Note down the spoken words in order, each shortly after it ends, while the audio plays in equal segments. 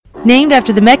Named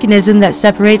after the mechanism that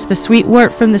separates the sweet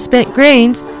wort from the spent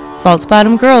grains, False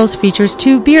Bottom Girls features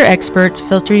two beer experts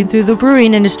filtering through the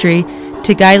brewing industry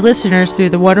to guide listeners through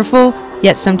the wonderful,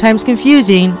 yet sometimes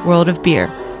confusing, world of beer.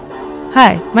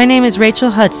 Hi, my name is Rachel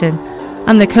Hudson.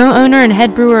 I'm the co-owner and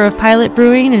head brewer of Pilot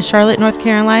Brewing in Charlotte, North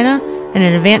Carolina, and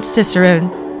an advanced Cicerone.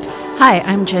 Hi,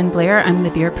 I'm Jen Blair. I'm the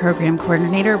beer program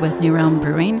coordinator with New Realm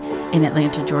Brewing in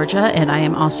Atlanta, Georgia, and I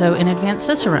am also an advanced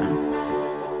Cicerone.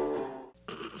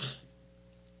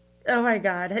 Oh my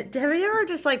God. Have you ever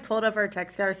just pulled up our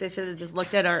text conversation and just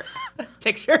looked at our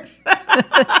pictures?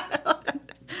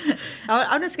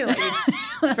 I'm just going to let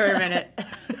you for a minute.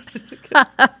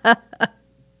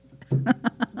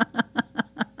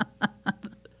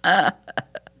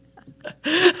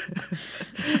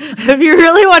 If you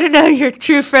really want to know who your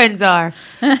true friends are,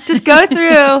 just go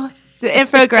through the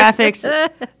infographics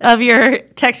of your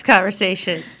text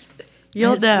conversations.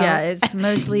 You'll know. Yeah, it's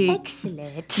mostly...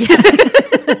 Excellent.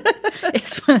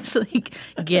 It's mostly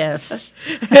gifts.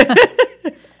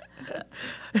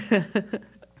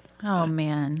 Oh,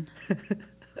 man.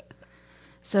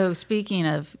 So speaking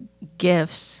of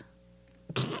gifts,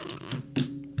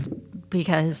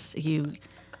 because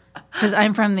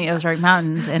I'm from the Ozark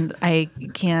Mountains and I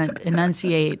can't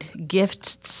enunciate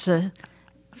gifts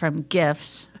from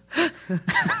gifts.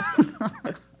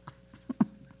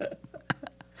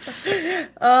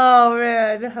 Oh,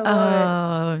 man. I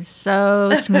love it. So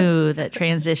smooth at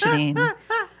transitioning.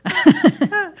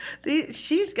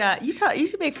 She's got, you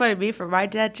should make fun of me for my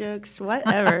dad jokes,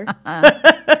 whatever.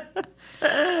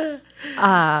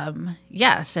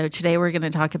 Yeah, so today we're going to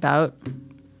talk about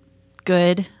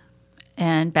good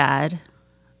and bad,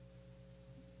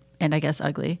 and I guess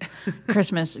ugly,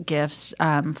 Christmas gifts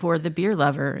for the beer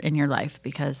lover in your life,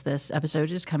 because this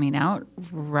episode is coming out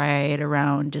right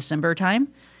around December time.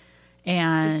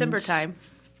 And December time.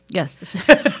 Yes,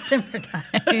 December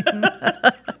time.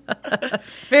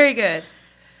 Very good.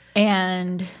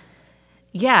 And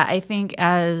yeah, I think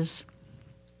as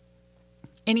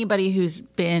anybody who's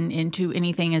been into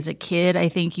anything as a kid, I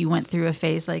think you went through a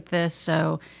phase like this.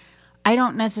 So I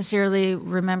don't necessarily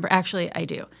remember. Actually, I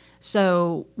do.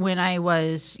 So when I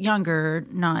was younger,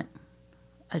 not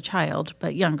a child,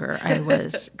 but younger, I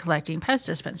was collecting Pez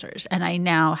dispensers. And I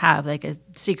now have, a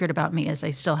secret about me is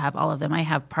I still have all of them. I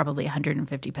have probably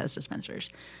 150 Pez dispensers.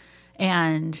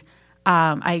 And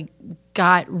I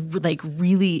got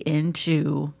really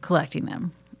into collecting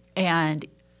them. And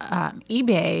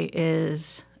eBay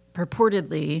is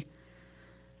purportedly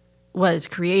was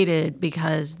created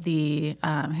because the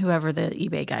whoever the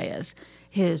eBay guy is,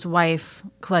 his wife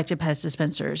collected Pez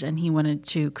dispensers, and he wanted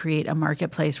to create a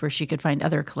marketplace where she could find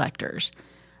other collectors.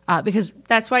 Because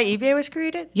that's why eBay was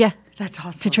created? Yeah. That's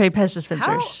awesome. To trade Pez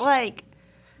dispensers.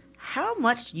 How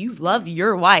much you love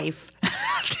your wife?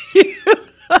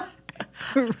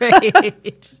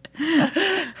 Right.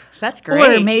 That's great.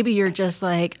 Or maybe you're just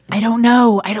like, I don't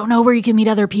know where you can meet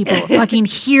other people. Fucking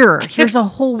here's a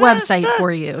whole website for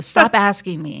you. Stop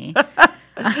asking me.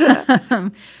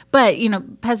 But,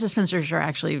 Pez dispensers are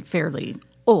actually fairly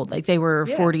old. They were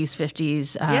 40s,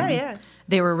 50s. Yeah.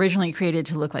 They were originally created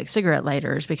to look like cigarette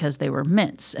lighters because they were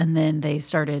mints. And then they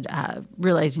started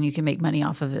realizing you can make money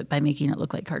off of it by making it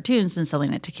look like cartoons and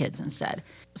selling it to kids instead.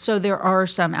 So there are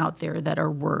some out there that are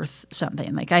worth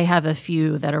something. I have a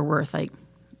few that are worth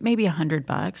maybe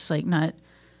 $100.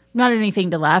 Not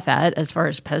anything to laugh at as far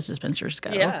as Pez dispensers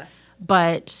go. Yeah.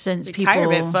 But since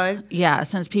retirement fun. Yeah,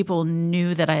 since people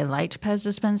knew that I liked Pez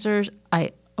dispensers,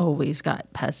 I always got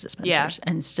Pez dispensers. Yeah.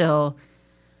 And still,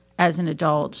 as an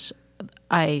adult,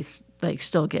 I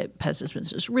still get Pez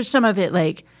dispensers. Some of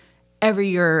it, every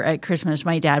year at Christmas,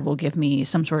 my dad will give me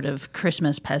some sort of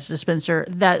Christmas Pez dispenser.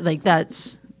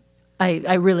 That's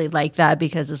I really like that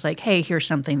because it's hey, here's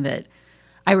something that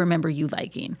I remember you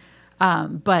liking.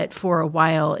 But for a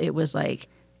while, it was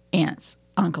aunts,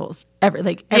 uncles,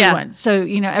 everyone. Yeah. So,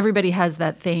 everybody has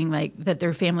that thing that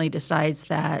their family decides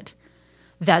that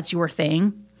that's your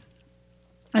thing.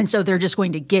 And so they're just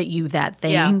going to get you that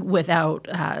thing without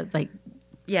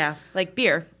Yeah, like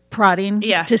beer. Prodding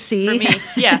to see. For me,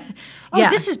 yeah. Oh, Yeah.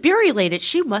 This is beer related.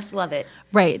 She must love it.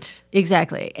 Right,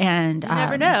 exactly. And You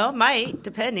never know. Might,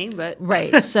 depending, but.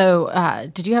 Right. So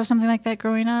did you have something like that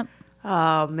growing up?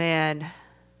 Oh, man.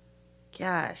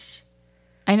 Gosh.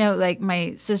 I know,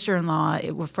 my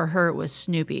sister-in-law, for her, it was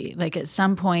Snoopy. At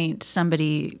some point,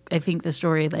 somebody, I think the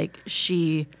story,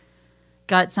 she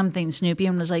got something Snoopy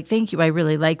and was like, thank you, I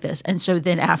really like this. And so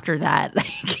then after that,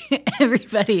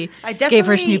 everybody gave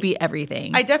her Snoopy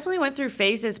everything. I definitely went through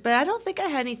phases, but I don't think I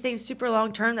had anything super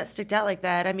long-term that sticked out like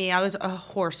that. I mean, I was a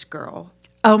horse girl.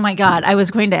 Oh my God! I was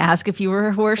going to ask if you were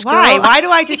a horse girl. Why? Why do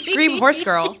I just scream horse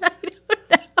girl?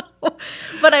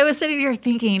 But I was sitting here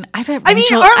thinking, I bet. I mean,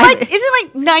 Rachel,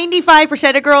 isn't like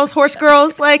 95% of girls horse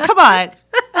girls? Like, come on.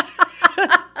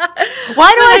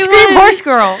 Why do I scream horse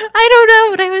girl? I don't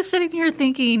know, but I was sitting here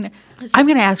thinking, I'm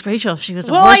going to ask Rachel if she was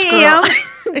a horse girl. I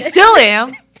am. I still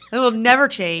am. It will never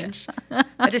change.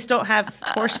 I just don't have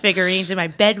horse figurines in my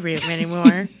bedroom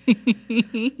anymore.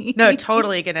 No,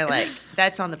 totally gonna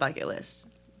that's on the bucket list.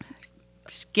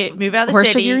 Move out of the horse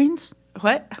city. Figurines?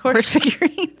 What? Horse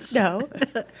figurines? No.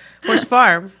 Horse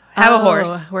farm. Have a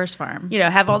horse. Horse farm.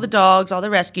 Have all the dogs, all the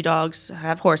rescue dogs,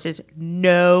 have horses.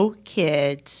 No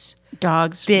kids.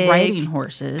 Dogs riding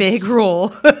horses. Big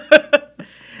rule.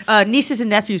 Nieces and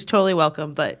nephews totally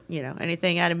welcome, but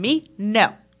anything out of me,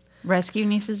 no. Rescue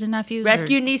nieces and nephews?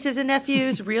 Rescue nieces and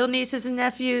nephews, real nieces and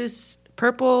nephews,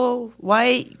 purple,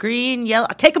 white, green, yellow.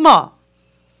 I'll take them all.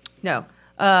 No.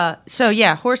 So,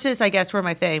 yeah, horses, I guess, were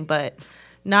my thing, but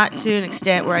not to an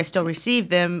extent where I still receive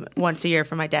them once a year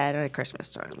from my dad at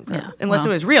Christmas time. Yeah, Unless it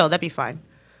was real, that'd be fine.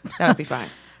 That would be fine.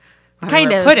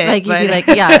 Kind of. You'd be like,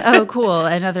 yeah, oh, cool,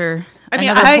 another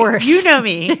horse. You know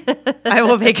me. I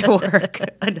will make it work.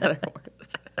 Another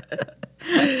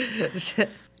horse.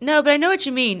 No, but I know what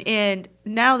you mean. And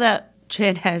now that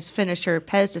Jen has finished her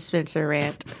Pez dispenser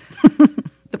rant,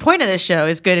 the point of this show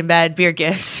is good and bad beer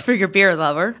gifts for your beer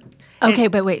lover. Okay,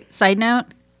 but wait. Side note,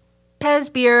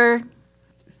 Pez beer.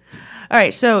 All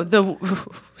right, so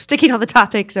sticking on the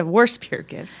topics of worst beer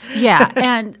gifts. Yeah,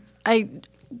 and I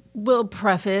will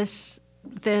preface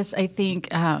this. I think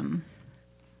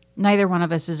neither one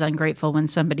of us is ungrateful when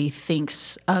somebody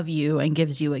thinks of you and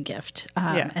gives you a gift.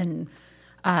 And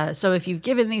so if you've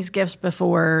given these gifts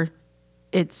before,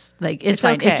 it's fine.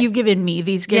 Okay. If you've given me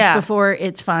these gifts before,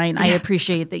 it's fine. I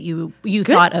appreciate that you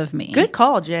thought of me. Good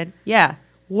call, Jen. Yeah.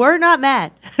 We're not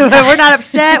mad. We're not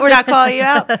upset. We're not calling you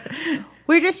out.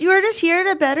 You were just here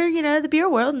to better, the beer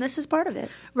world, and this is part of it.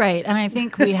 Right. And I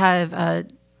think we have a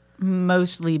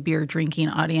mostly beer drinking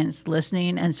audience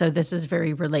listening, and so this is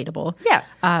very relatable.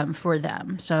 Yeah. For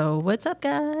them. So what's up,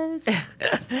 guys?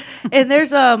 And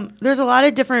there's a lot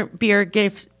of different beer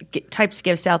types of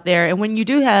gifts out there, and when you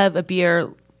do have a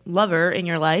beer lover in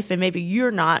your life, and maybe you're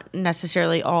not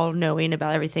necessarily all knowing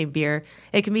about everything beer,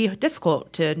 it can be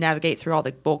difficult to navigate through all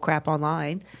the bull crap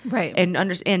online, right? And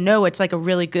know it's like a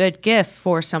really good gift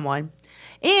for someone,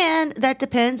 and that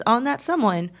depends on that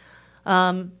someone.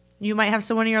 You might have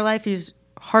someone in your life who's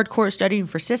hardcore studying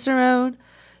for Cicerone.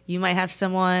 You might have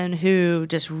someone who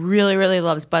just really, really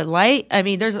loves Bud Light. I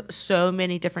mean, there's so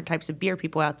many different types of beer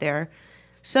people out there.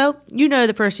 So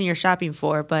the person you're shopping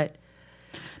for, but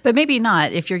maybe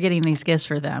not if you're getting these gifts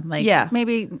for them.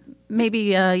 Maybe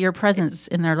your presence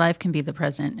in their life can be the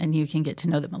present, and you can get to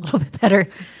know them a little bit better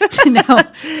to know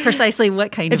precisely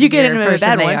what kind of beer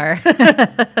person they are.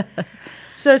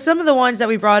 So some of the ones that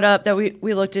we brought up that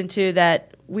we looked into that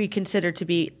we consider to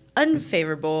be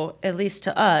unfavorable, at least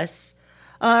to us,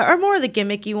 are more of the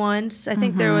gimmicky ones. I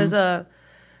think there was a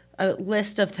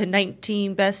list of the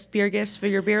 19 best beer gifts for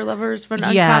your beer lovers from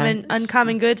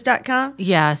uncommongoods.com.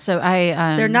 Yeah, so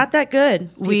they're not that good.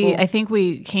 I think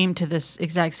we came to this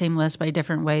exact same list by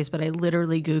different ways, but I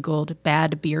literally Googled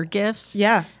bad beer gifts.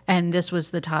 Yeah. And this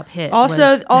was the top hit.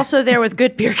 Also there with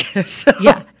good beer gifts. So.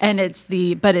 Yeah, and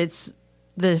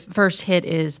the first hit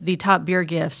is the top beer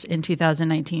gifts in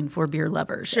 2019 for beer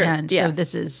lovers. Sure. And so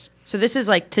this is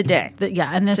like today.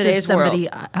 And this is somebody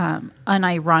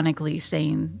unironically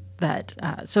saying that.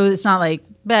 So it's not like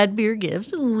bad beer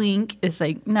gifts, wink. It's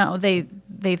like, no, they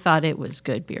thought it was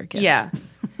good beer gifts. Yeah.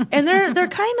 And they're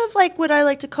kind of like what I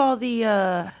like to call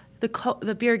the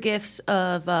beer gifts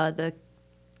of the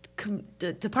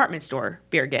department store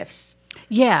beer gifts.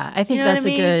 Yeah, I think that's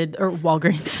a good, or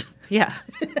Walgreens. Yeah.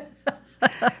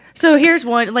 So here's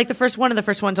one, like one of the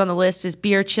first ones on the list is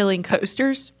beer chilling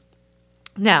coasters.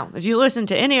 Now, if you listen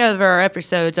to any of our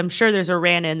episodes, I'm sure there's a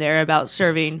rant in there about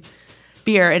serving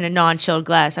beer in a non-chilled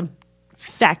glass. In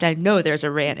fact, I know there's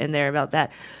a rant in there about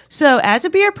that. So as a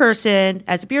beer person,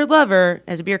 as a beer lover,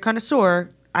 as a beer connoisseur,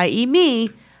 i.e.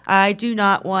 me, I do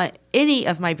not want any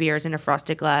of my beers in a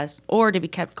frosted glass or to be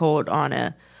kept cold on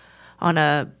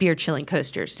a beer chilling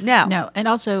coasters. Now, no, and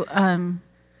also,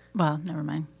 well, never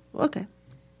mind. Okay.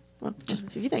 Well, just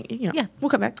if you think, yeah, we'll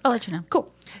come back. I'll let you know.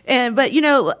 Cool. But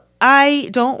I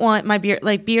don't want my beer,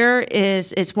 like beer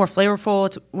it's more flavorful.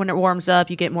 It's when it warms up,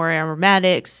 you get more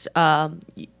aromatics.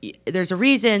 There's a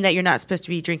reason that you're not supposed to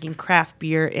be drinking craft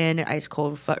beer in an ice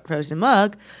cold frozen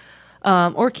mug,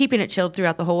 or keeping it chilled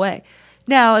throughout the whole way.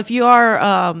 Now, if you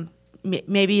are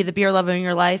maybe the beer lover in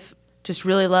your life just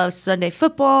really loves Sunday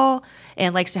football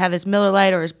and likes to have his Miller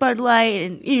Lite or his Bud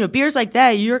Light, and beers like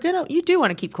that, you do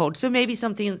want to keep cold. So maybe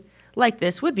something like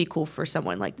this would be cool for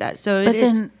someone like that. So but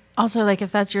then also, like,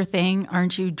 if that's your thing,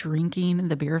 aren't you drinking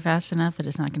the beer fast enough that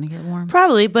it's not going to get warm?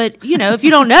 Probably, but if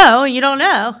you don't know, you don't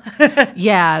know.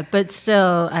 Yeah, but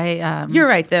still, You're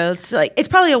right though. It's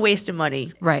probably a waste of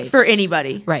money, right, for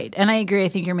anybody, right. And I agree. I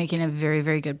think you're making a very,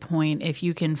 very good point. If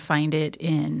you can find it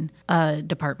in a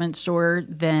department store,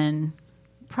 then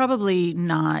probably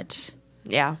not.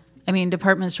 Yeah. I mean,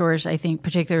 department stores, I think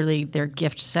particularly their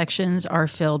gift sections are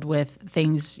filled with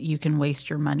things you can waste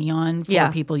your money on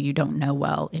for people you don't know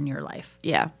well in your life.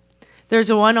 Yeah.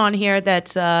 There's a one on here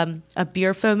that's a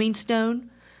beer foaming stone.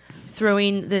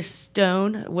 Throwing this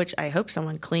stone, which I hope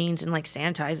someone cleans and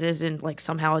sanitizes, and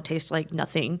somehow it tastes like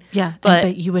nothing. Yeah,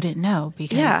 but you wouldn't know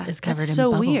because it's covered in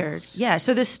so bubbles. Weird. Yeah,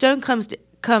 so this stone comes.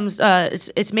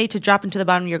 It's made to drop into the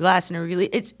bottom of your glass, and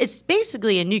it's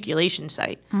basically a nucleation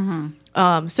site.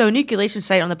 Mm-hmm. So a nucleation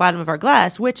site on the bottom of our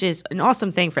glass, which is an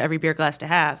awesome thing for every beer glass to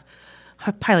have.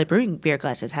 Pilot Brewing beer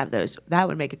glasses have those. That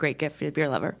would make a great gift for the beer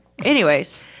lover.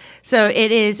 Anyways, so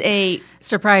it is a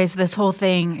surprise. This whole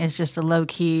thing is just a low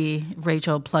key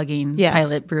Rachel plugging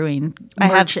Pilot Brewing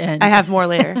merch. I have more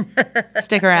later.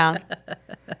 Stick around.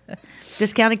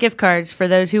 Discounted gift cards for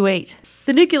those who wait.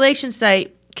 The nucleation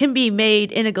site can be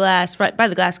made in a glass by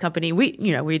the glass company. We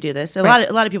do this. A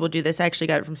lot of people do this. I actually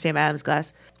got it from Sam Adams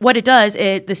Glass. What it does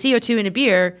is the CO2 in a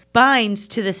beer binds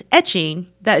to this etching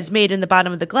that is made in the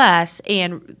bottom of the glass,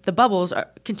 and the bubbles are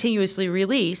continuously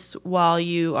release while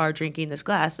you are drinking this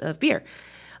glass of beer.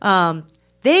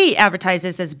 They advertise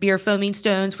this as beer foaming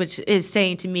stones, which is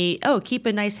saying to me, oh, keep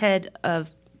a nice head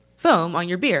of foam on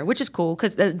your beer, which is cool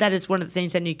because that is one of the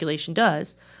things that nucleation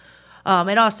does.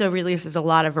 It also releases a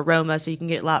lot of aroma, so you can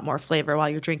get a lot more flavor while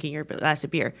you're drinking your glass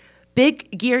of beer.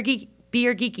 Big beer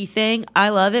geeky thing. I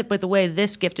love it, but the way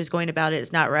this gift is going about it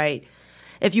is not right.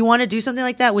 If you want to do something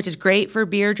like that, which is great for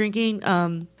beer drinking,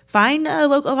 find a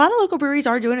lot of local breweries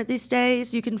are doing it these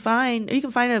days. You can find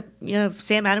a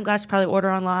Sam Adams Glass, probably order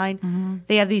online. Mm-hmm.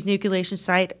 They have these nucleation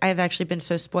sites. I've actually been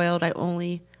so spoiled. I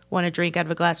only want to drink out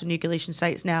of a glass with nucleation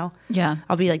sites now. Yeah.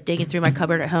 I'll be digging through my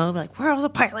cupboard at home, where are all the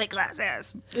Pilot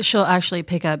glasses? She'll actually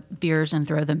pick up beers and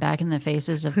throw them back in the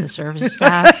faces of the service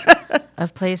staff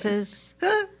of places.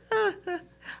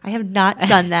 I have not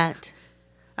done that.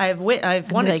 I've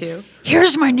wanted to.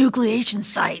 Here's my nucleation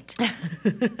site.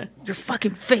 Your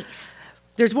fucking face.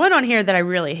 There's one on here that I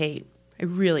really hate.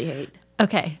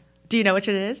 Okay. Do you know which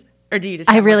it is? Or do you just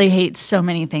I really hate so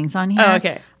many things on here. Oh,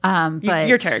 okay. But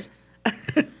your turn.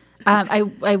 I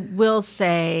will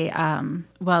say,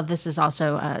 this is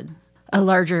also a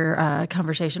larger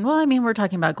conversation. Well, I mean, we're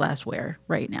talking about glassware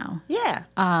right now. Yeah.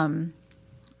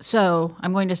 So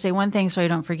I'm going to say one thing so I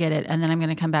don't forget it, and then I'm going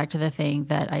to come back to the thing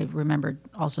that I remembered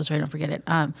also so I don't forget it.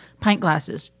 Pint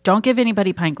glasses. Don't give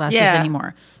anybody pint glasses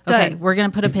anymore. Okay, Done. We're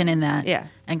going to put a pin in that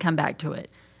and come back to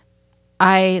it.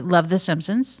 I love The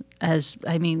Simpsons. I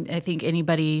think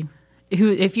anybody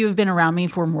if you've been around me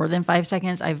for more than 5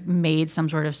 seconds, I've made some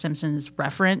sort of Simpsons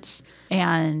reference.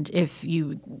 And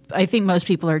I think most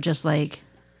people are just like,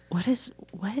 what is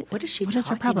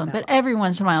her problem? About? But every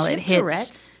once in a while it hits.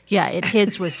 Tourette's? Yeah, it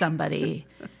hits with somebody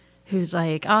who's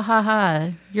like, ah ha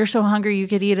ha, you're so hungry you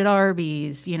could eat at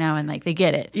Arby's, and they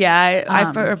get it. Yeah,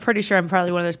 I'm pretty sure I'm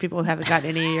probably one of those people who haven't gotten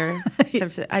any or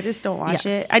Simpsons. I just don't watch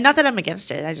it. Not that I'm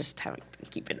against it. I just haven't been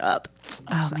keeping up.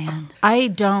 Oh man, I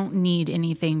don't need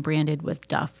anything branded with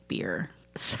Duff beer.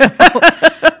 So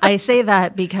I say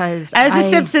that because as a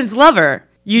Simpsons lover,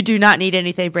 you do not need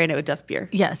anything branded with Duff beer.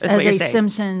 Yes, as a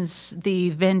Simpsons, the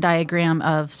Venn diagram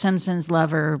of Simpsons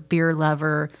lover, beer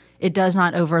lover, it does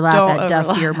not overlap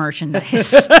Duff beer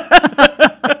merchandise.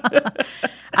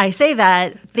 I say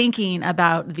that thinking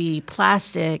about the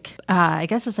plastic, I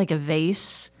guess it's like a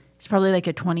vase. It's probably like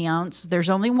a 20 ounce. There's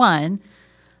only one,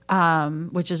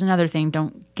 which is another thing.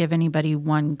 Don't give anybody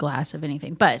one glass of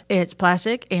anything. But it's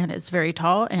plastic and it's very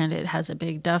tall and it has a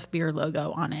big Duff beer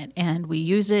logo on it. And we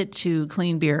use it to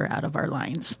clean beer out of our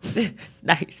lines.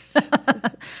 Nice.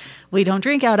 We don't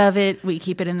drink out of it. We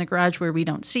keep it in the garage where we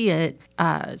don't see it.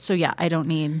 So yeah, I don't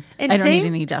need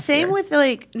any Duff beer. Same with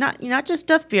not just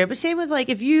Duff beer, but same with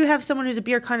if you have someone who's a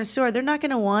beer connoisseur, they're not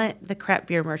going to want the crap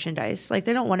beer merchandise. They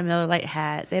don't want a Miller Lite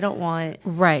hat. They don't want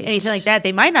anything like that.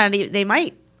 They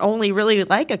might only really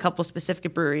like a couple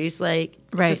specific breweries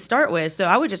to start with. So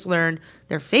I would just learn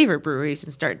their favorite breweries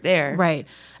and start there. Right.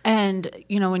 And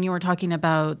when you were talking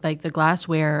about the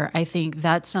glassware, I think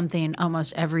that's something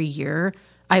almost every year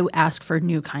I ask for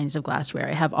new kinds of glassware.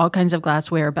 I have all kinds of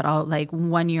glassware, but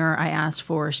 1 year I asked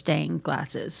for Stang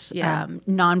glasses,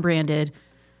 non-branded,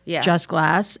 just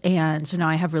glass. And so now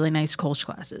I have really nice Kolsch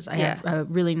glasses. I have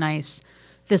really nice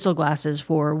Thistle glasses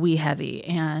for Wee Heavy.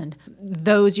 And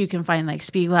those you can find, like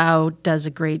Spiegelau does a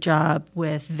great job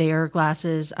with their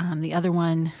glasses. The other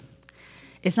one,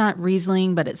 it's not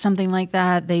Riesling, but it's something like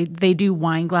that. They do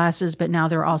wine glasses, but now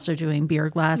they're also doing beer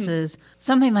glasses.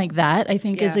 Something like that, I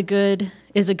think, is a good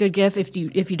gift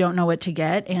if you don't know what to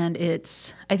get. And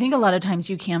I think a lot of times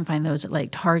you can find those at like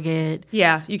Target.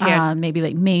 Yeah, you can. Maybe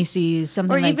like Macy's,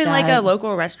 something like that. Or even like a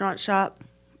local restaurant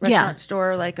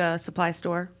store, like a supply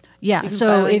store. Yeah,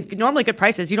 so normally good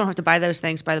prices. You don't have to buy those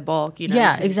things by the bulk.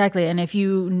 Yeah, exactly. And if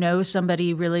you know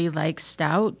somebody really likes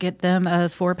stout, get them a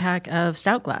 4-pack of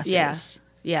stout glasses.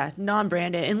 Yeah,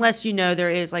 non-branded, unless you know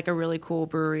there is like a really cool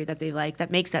brewery that they like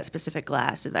that makes that specific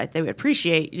glass and that they would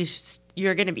appreciate.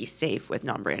 You're going to be safe with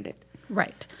non-branded.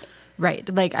 Right.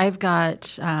 Like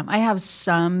I have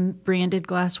some branded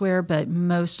glassware, but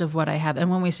most of what I have, and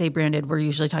when we say branded, we're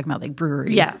usually talking about like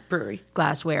brewery. Yeah, brewery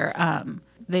glassware.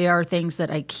 They are things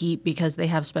that I keep because they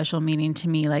have special meaning to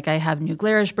me. Like I have New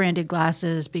Glarus branded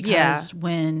glasses because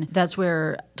that's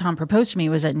where Tom proposed to me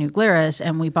was at New Glarus,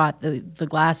 and we bought the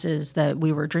glasses that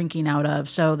we were drinking out of.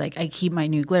 So like I keep my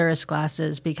New Glarus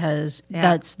glasses because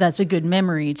that's a good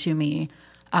memory to me.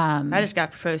 I just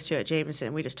got proposed to at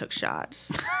Jameson. We just took shots,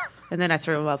 and then I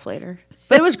threw them up later.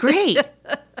 But it was great.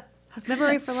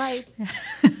 Memory for life.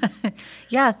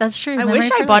 Yeah, that's true. I wish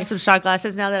I bought some shot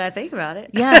glasses now that I think about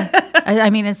it. Yeah. I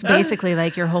mean, it's basically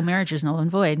like your whole marriage is null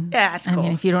and void. Yeah, that's cool. I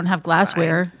mean, if you don't have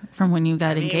glassware from when you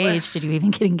got engaged, did you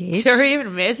even get engaged? Or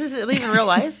even miss? Is it even real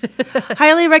life?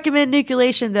 Highly recommend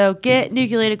nucleation, though. Get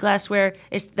nucleated glassware.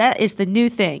 That is the new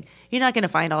thing. You're not going to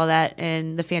find all that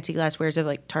in the fancy glasswares of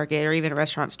like Target or even a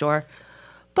restaurant store.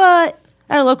 But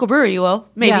at a local brewery, you will.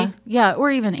 Maybe. Yeah, or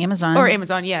even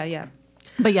Amazon. Yeah.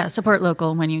 But yeah, support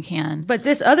local when you can. But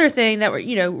this other thing that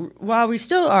while we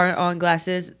still are on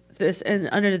glasses,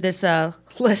 under this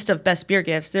list of best beer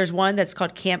gifts, there's one that's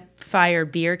called Campfire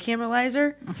Beer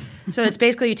Caramelizer. So it's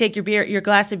basically you take your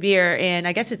glass of beer, and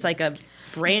I guess it's like a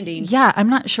branding. Yeah, I'm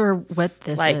not sure what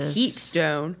this like is. Heat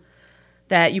stone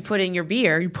that you put in your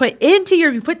beer. You put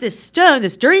this stone,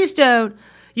 this dirty stone.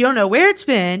 You don't know where it's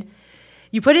been.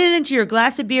 You put it into your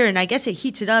glass of beer, and I guess it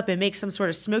heats it up and makes some sort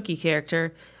of smoky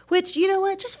character. Which, you know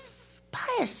what? Just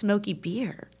buy a smoky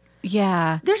beer.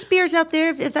 Yeah. There's beers out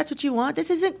there if that's what you want. This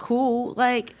isn't cool.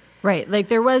 Like, right. Like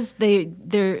who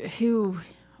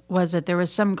was it? There was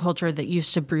some culture that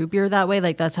used to brew beer that way.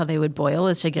 Like that's how they would boil,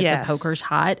 is to get the pokers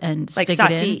hot and like stick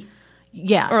Sati. it in.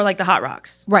 Yeah. Or like the Hot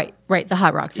Rocks. Right. The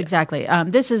Hot Rocks. Yeah. Exactly.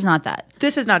 This is not that.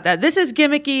 This is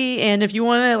gimmicky. And if you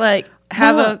want to like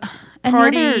have a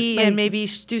party and maybe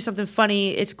do something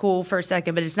funny, it's cool for a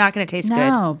second, but it's not going to taste good.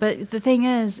 No, but the thing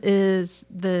is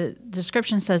the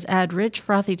description says add rich,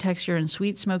 frothy texture and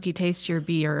sweet, smoky taste to your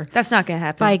beer. That's not going to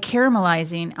happen. By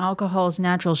caramelizing alcohol's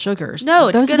natural sugars. No,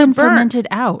 it's going to burn. Those have been fermented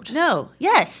out. No.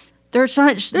 Yes. There's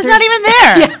not even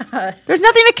there. Yeah. There's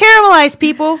nothing to caramelize,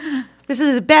 people. This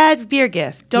is a bad beer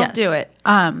gift. Don't do it.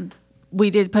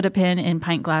 We did put a pin in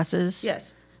pint glasses.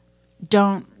 Yes.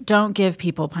 Don't give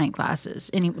people pint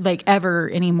glasses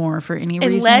anymore for any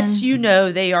reason. Unless you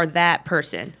know they are that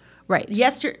person. Right.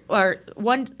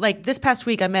 This past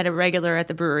week I met a regular at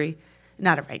the brewery.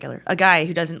 Not a regular. A guy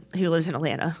who lives in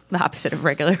Atlanta. The opposite of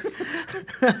regular.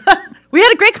 We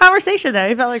had a great conversation though.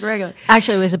 He felt like regular.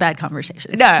 Actually, it was a bad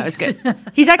conversation. No, it was good.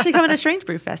 He's actually coming to Strange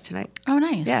Brew Fest tonight. Oh,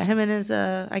 nice. Yeah, him and his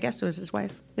I guess it was his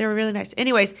wife. They were really nice.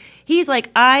 Anyways, he's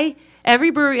like, every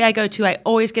brewery I go to, I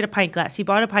always get a pint glass. He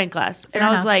bought a pint glass. Fair and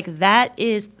I enough. was like, that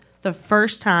is the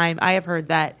first time I have heard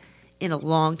that in a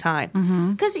long time.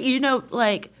 Because,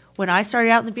 when I started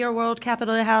out in the beer world,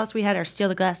 Capitol House, we had our Steal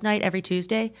the Glass night every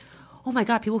Tuesday. Oh, my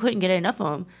God, people couldn't get enough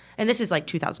of them. And this is like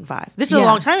 2005. This is a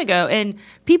long time ago. And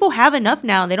people have enough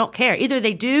now and they don't care. Either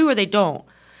they do or they don't.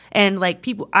 And,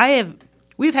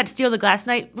 we've had Steal the Glass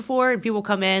night before and people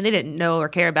come in. They didn't know or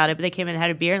care about it, but they came in and had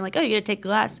a beer and like, oh, you going to take a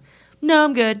glass? No,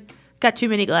 I'm good. Got too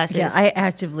many glasses. Yeah, I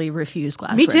actively refuse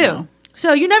glass. Me too. Now.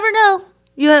 So you never know.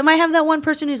 You might have that one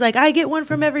person who's like, I get one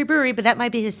from every brewery, but that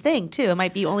might be his thing too. It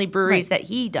might be only breweries that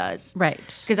he does. Right.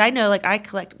 Because I know, I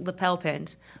collect lapel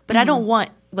pins, but I don't want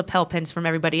lapel pins from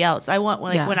everybody else. I want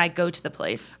when I go to the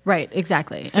place. Right,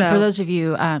 exactly. So, and for those of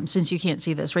you, since you can't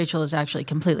see this, Rachel is actually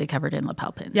completely covered in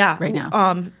lapel pins. Right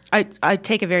now. I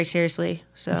take it very seriously.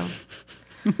 So.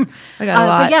 I got a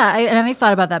lot. But yeah, I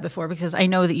thought about that before because I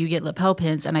know that you get lapel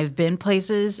pins, and I've been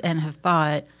places and have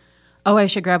thought, oh, I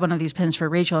should grab one of these pins for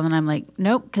Rachel, and then I'm like,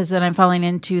 nope, because then I'm falling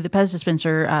into the Pez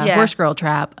dispenser horse girl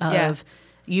trap of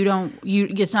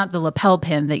it's not the lapel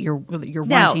pin that you're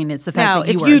wanting, it's the fact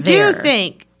that you are there. If you do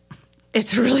think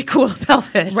it's a really cool lapel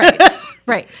pin, right,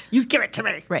 Right. You give it to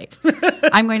me. Right.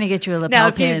 I'm going to get you a lapel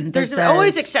Now, pin. there's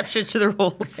always exceptions to the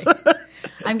rules.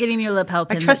 I'm getting you a lapel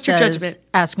pin. trust that your says, judgment.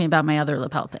 Ask me about my other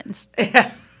lapel pins.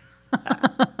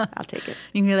 I'll take it.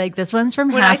 You can be like, this one's from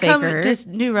When Half I come, Acre. does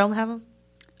New Realm have them?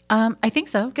 I think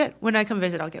so. Good. When I come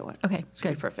visit, I'll get one. Okay, It's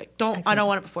gonna good. be perfect. I Excellent. don't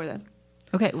want it before then.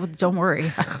 Okay, well, don't worry.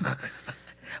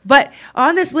 But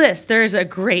on this list, there's a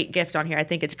great gift on here. I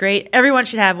think it's great. Everyone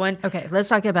should have one. Okay, let's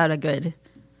talk about a good.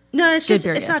 No, it's Good just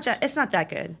beer it's not gift. that it's not that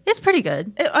good. It's pretty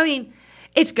good. I mean,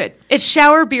 it's good. It's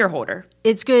shower beer holder.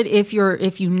 It's good if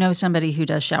you know somebody who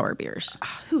does shower beers.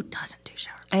 Who doesn't do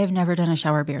shower? I have never done a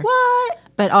shower beer. What?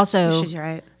 But also, She's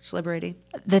right. It's liberating.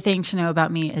 the thing to know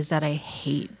about me is that I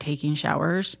hate taking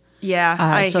showers.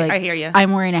 Yeah, So, like, I hear you.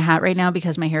 I'm wearing a hat right now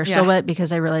because my hair's still Yeah. wet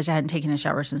because I realized I hadn't taken a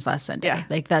shower since last Sunday. Yeah.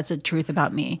 Like, that's a truth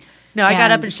about me. No, I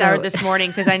got up and showered so- this morning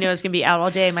because I knew I was going to be out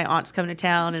all day. My aunt's coming to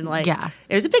town, and Yeah.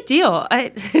 it was a big deal.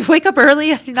 I wake up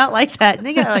early. I do not like that. And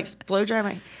they got to blow dry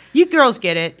my. You girls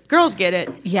get it. Girls get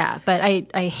it. Yeah, but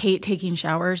I hate taking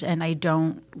showers and I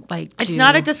don't like to. It's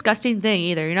not a disgusting thing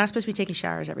either. You're not supposed to be taking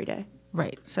showers every day,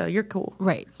 Right, so you're cool.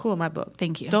 right, Cool in my book.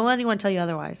 Thank you. Don't let anyone tell you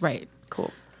otherwise. right.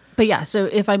 Cool. But yeah, so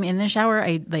if I'm in the shower,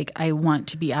 I want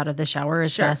to be out of the shower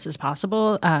as Sure. fast as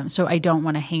possible. So I don't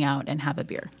want to hang out and have a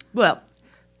beer. Well,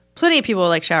 plenty of people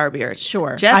like shower beers.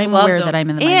 Sure. Jeff I'm loves aware them. that I'm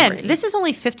in the And minority. this is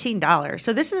only $15.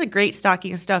 So this is a great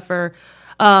stocking stuffer.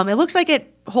 It looks like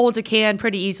it holds a can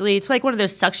pretty easily. It's like one of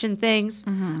those suction things.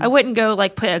 Mm-hmm. I wouldn't go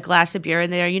put a glass of beer in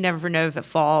there. You never know if it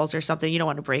falls or something. You don't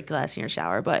want to break glass in your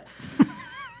shower, but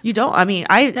you don't. I mean,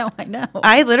 No, I know.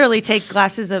 I literally take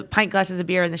pint glasses of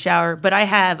beer in the shower, but I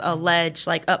have a ledge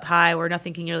up high where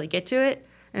nothing can really get to it,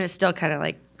 and it's still kind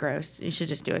of gross. You should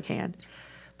just do a can.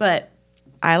 But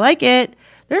I like it.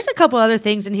 There's a couple other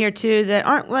things in here too that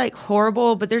aren't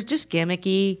horrible, but they're just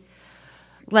gimmicky.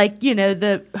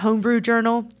 The homebrew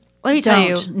journal. Let me tell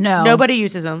you, No. nobody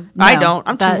uses them. No, I don't.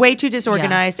 I'm that- way too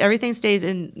disorganized. Everything stays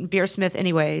in Beersmith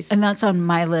anyways. And that's on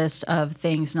my list of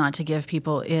things not to give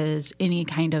people is any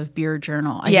kind of beer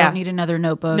journal. I Yeah. don't need another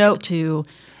notebook Nope. to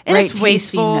And write it's tasty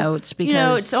wasteful. notes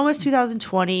because it's almost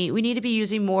 2020. We need to be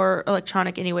using more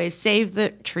electronic anyways. Save the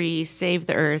trees, save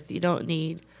the earth. You don't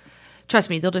need. Trust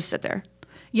me, they'll just sit there.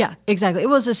 yeah, exactly. It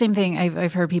was the same thing.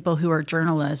 I've heard people who are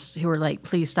journalists who are like,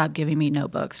 please stop giving me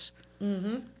notebooks.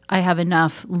 Mm-hmm. I have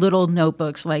enough little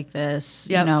notebooks like this,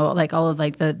 Yep. all of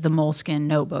the Moleskine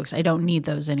notebooks. I don't need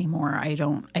those anymore. I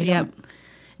don't Yep.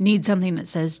 need something that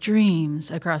says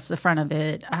dreams across the front of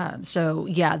it. So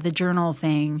yeah, the journal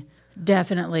thing,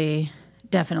 definitely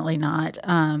not.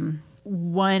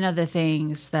 One of the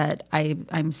things that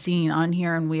I'm seeing on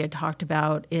here and we had talked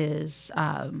about is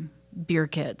beer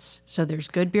kits. So there's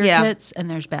good beer Yeah. kits and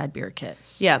there's bad beer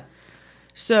kits. Yeah.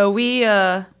 So we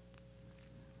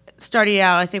starting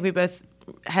out, I think we both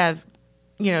have,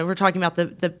 we're talking about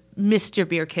the Mr.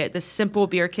 Beer Kit, the simple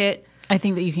beer kit. I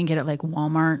think that you can get it like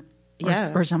Walmart Yeah.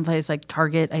 or someplace like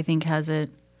Target, I think has it.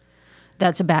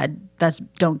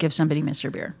 Don't give somebody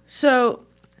Mr. Beer. So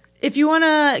if you want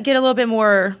to get a little bit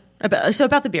more about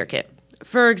the beer kit,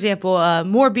 for example,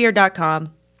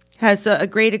 morebeer.com has a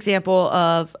great example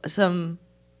of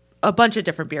a bunch of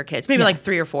different beer kits, maybe Yeah.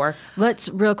 3 or 4. Let's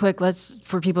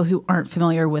for people who aren't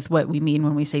familiar with what we mean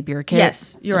when we say beer kit.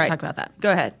 Yes, you're let's right. talk about that.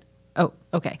 Go ahead. Oh,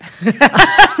 okay.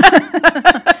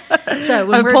 So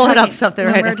when I'm we're pulling talking, up something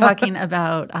when right we're now. talking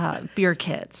about beer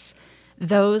kits,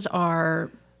 those are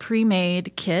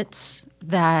pre-made kits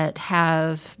that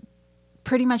have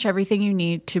pretty much everything you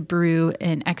need to brew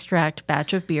an extract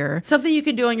batch of beer. Something you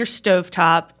can do on your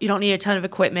stovetop. You don't need a ton of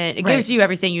equipment. It Right. gives you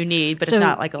everything you need, but So, it's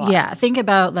not a lot. Yeah, think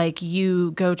about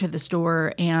you go to the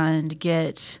store and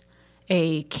get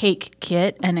a cake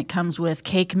kit, and it comes with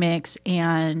cake mix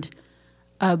and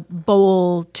a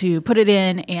bowl to put it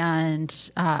in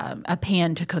and a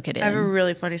pan to cook it in. I have a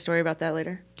really funny story about that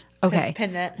later. Okay.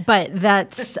 Pin that. But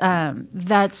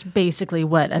that's basically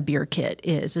what a beer kit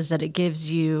is that it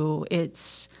gives you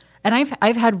and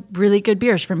I've had really good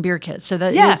beers from beer kits. So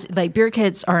that Yeah. is beer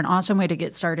kits are an awesome way to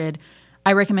get started.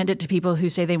 I recommend it to people who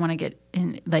say they want to get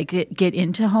in get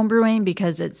into homebrewing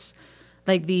because it's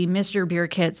the Mr. Beer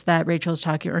kits that Rachel's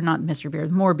talking, or not Mr. Beer,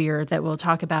 More Beer that we'll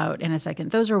talk about in a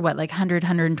second. Those are 100,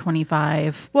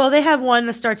 125. Well, they have one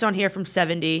that starts on here from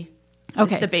 70.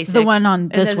 Okay. It's the basic. The one on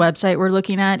And this then- website we're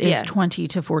looking at is Yeah. $20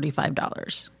 to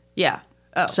 $45. Yeah.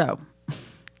 Oh, So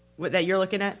what, that you're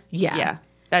looking at? Yeah. Yeah.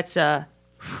 That's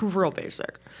real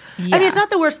basic. yeah. I mean, it's not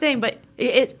the worst thing, but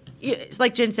it's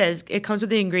like Jen says, it comes with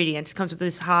the ingredients. It comes with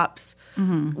these hops,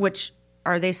 which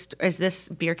are they? Is this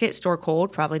beer kit store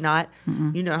cold? Probably not.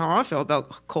 You know how I feel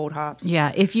about cold hops.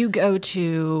 Yeah, if you go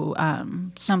to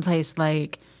someplace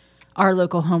like our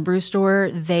local homebrew store,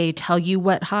 they tell you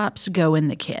what hops go in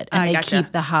the kit, and they gotcha.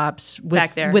 keep the hops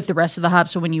Back there. with the rest of the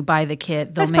hops. So when you buy the kit,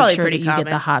 they'll That's make probably sure that pretty you get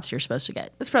common. the hops you're supposed to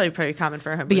get. That's probably pretty common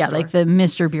for a home But yeah, store. like the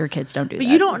Mr. Beer kits don't do But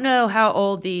that. you don't know how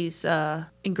old these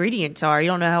ingredients are. You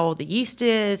don't know how old the yeast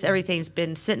is. Everything's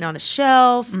been sitting on a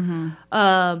shelf.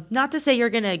 Not to say you're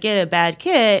going to get a bad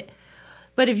kit,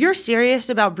 but if you're serious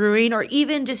about brewing, or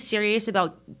even just serious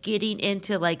about getting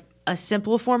into like a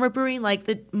simple form of brewing, like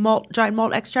the dried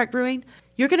malt extract brewing,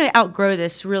 you're going to outgrow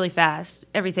this really fast,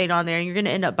 everything on there, and you're going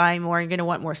to end up buying more and you're going to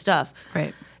want more stuff.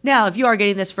 Right. Now, if you are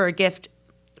getting this for a gift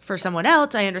for someone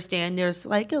else, I understand there's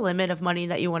like a limit of money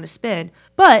that you want to spend.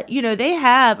 But, they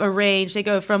have a range. They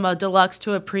go from a deluxe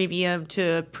to a premium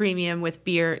with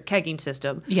beer kegging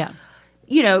system. Yeah.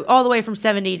 All the way from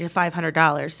 $70 to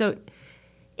 $500. So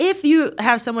if you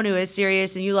have someone who is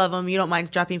serious and you love them, you don't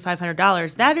mind dropping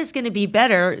 $500, that is going to be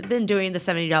better than doing the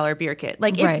 $70 beer kit.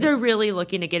 Like Right. if they're really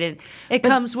looking to get in, it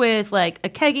comes with like a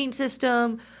kegging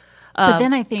system. But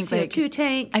then I think CO2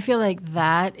 tank. I feel like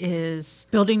that is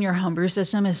building your homebrew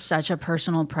system is such a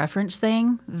personal preference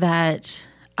thing that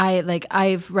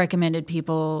I've recommended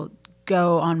people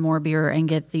go on More Beer and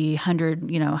get the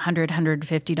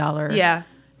 $150 Yeah.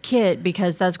 kit,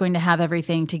 because that's going to have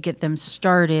everything to get them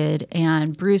started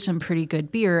and brew some pretty good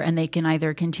beer, and they can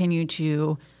either continue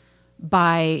to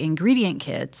buy ingredient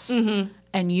kits and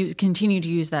continue to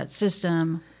use that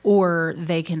system, or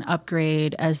they can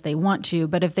upgrade as they want to.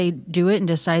 But if they do it and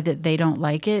decide that they don't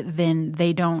like it, then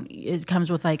it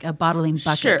comes with like a bottling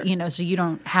bucket, Sure. so you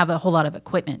don't have a whole lot of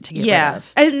equipment to get rid Yeah,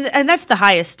 of. and that's the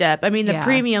highest step. I mean, the Yeah.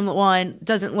 premium one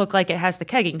doesn't look like it has the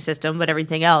kegging system, but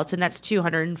everything else, and that's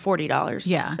 $240.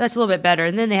 Yeah. That's a little bit better.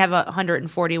 And then they have a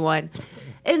 $141.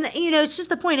 And, it's just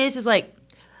the point is like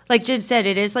Jen said,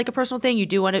 it is like a personal thing. You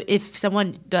do want to, if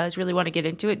someone does really want to get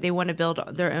into it, they want to build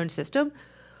their own system.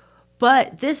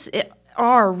 But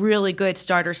are really good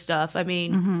starter stuff. I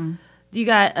mean, you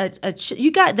got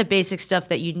you got the basic stuff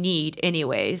that you need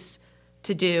anyways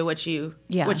to do what you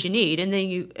need, and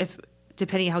then if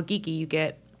depending how geeky you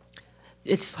get,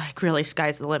 it's like really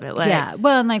sky's the limit. Like, Yeah.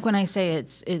 Well, and like when I say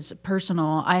it's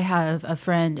personal, I have a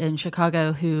friend in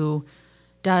Chicago who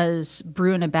does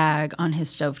brew in a bag on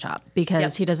his stovetop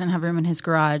because he doesn't have room in his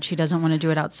garage. He doesn't want to do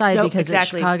it outside because it's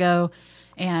Chicago.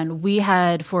 And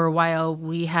for a while,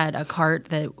 we had a cart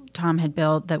that Tom had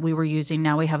built that we were using.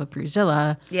 Now we have a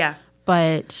Brewzilla. Yeah.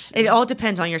 But it all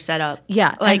depends on your setup.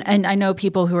 Yeah. And I know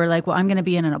people who are like, well, I'm going to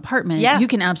be in an apartment. Yeah. You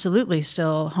can absolutely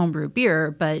still homebrew beer.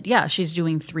 But yeah, she's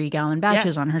doing 3-gallon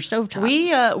batches on her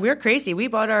stovetop. We're crazy. We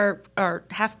bought our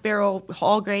half-barrel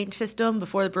all grain system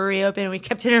before the brewery opened, and we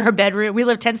kept it in our bedroom. We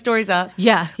live 10 stories up.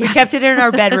 Yeah. We kept it in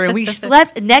our bedroom. We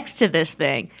slept next to this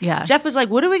thing. Yeah. Jeff was like,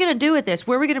 what are we going to do with this?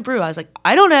 Where are we going to brew? I was like,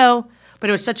 I don't know.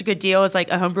 But it was such a good deal. It was like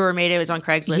a home brewer made it. It was on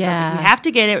Craigslist. I was like, we have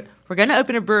to get it. We're going to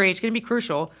open a brewery. It's going to be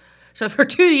crucial. So for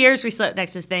 2 years, we slept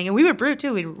next to this thing. And we would brew,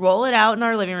 too. We'd roll it out in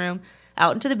our living room,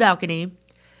 out into the balcony,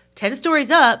 10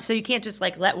 stories up, so you can't just,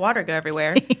 let water go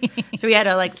everywhere. So we had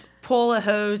to, pull a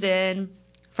hose in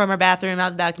from our bathroom out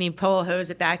the balcony, pull a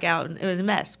hose it back out, and it was a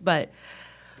mess. But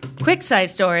quick side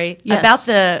story about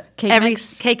the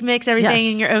cake mix,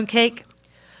 everything in your own cake.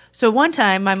 So one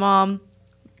time, my mom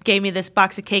gave me this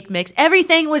box of cake mix.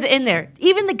 Everything was in there,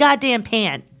 even the goddamn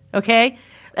pan, okay?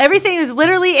 Everything is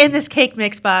literally in this cake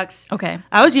mix box. Okay.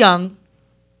 I was young,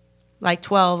 like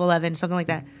 12, 11, something like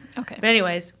that. Okay. But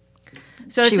anyways,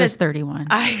 so she was 31.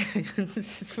 I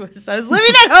was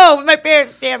living at home with my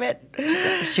parents, damn it.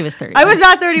 She was 31. I was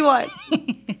not 31.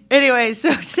 Anyway,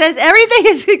 so it says everything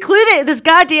is included in this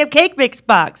goddamn cake mix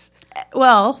box.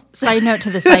 Well, side note to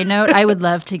the side note, I would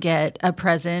love to get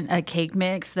a cake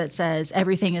mix that says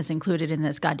everything is included in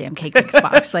this goddamn cake mix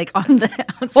box, like on the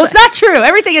outside. Well, it's not true.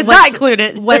 Everything is not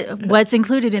included. What's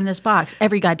included in this box?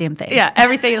 Every goddamn thing. Yeah,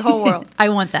 everything in the whole world. I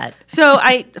want that. So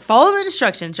I follow the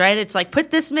instructions, right? It's like put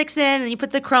this mix in, and you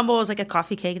put the crumble. It's like a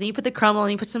coffee cake. And then you put the crumble,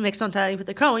 and you put some mix on top. You put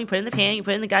the crumble, you put it in the pan, you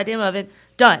put it in the goddamn oven.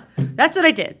 Done. That's what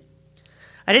I did.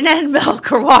 I didn't add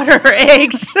milk or water or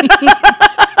eggs. So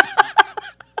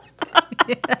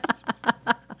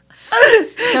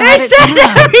it said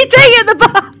everything in the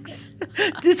box.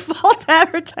 This false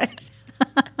advertising.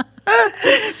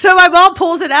 So my mom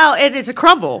pulls it out, and it's a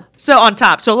crumble. So on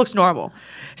top, so it looks normal.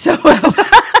 So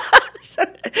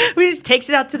we just takes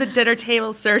it out to the dinner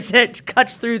table, serves it,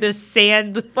 cuts through this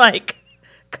sand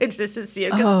consistency.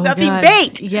 Nothing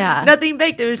baked. Yeah, nothing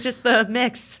baked. It was just the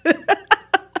mix.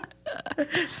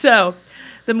 So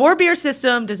the More Beer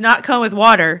system does not come with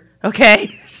water.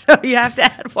 Okay, so you have to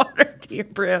add water to your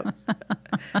brew.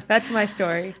 That's my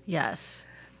story. Yes.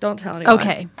 Don't tell anyone.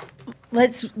 Okay,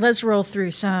 let's roll through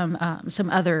some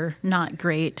other not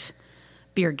great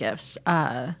beer gifts.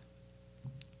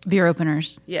 Beer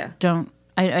openers. Yeah.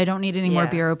 I don't need any more Yeah.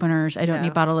 beer openers. I don't No.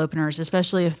 need bottle openers,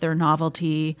 especially if they're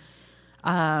novelty.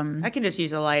 I can just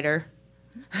use a lighter.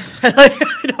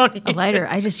 I don't need A lighter.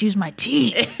 I just use my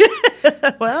teeth.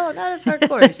 Well, not as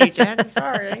hardcore as you, Jen.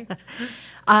 Sorry.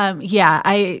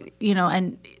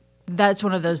 And that's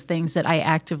one of those things that I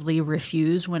actively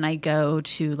refuse when I go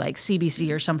to like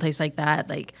CBC or someplace like that.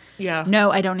 Like, Yeah.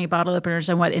 no, I don't need bottle openers.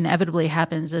 And what inevitably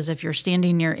happens is if you're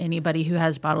standing near anybody who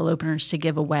has bottle openers to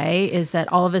give away, is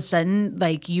that all of a sudden,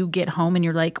 like, you get home and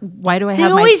you're like, why do I They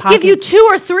have always my give you pockets- 2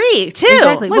 or 3 too.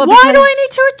 Exactly. Like, Well, why do I because- need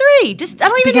 2 or 3? Just I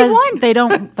don't even because need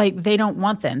one. they don't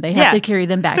want them. They have Yeah. to carry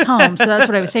them back home. So that's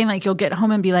what I was saying. Like, you'll get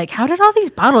home and be like, how did all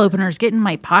these bottle openers get in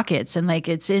my pockets? And like,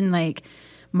 it's in like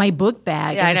my book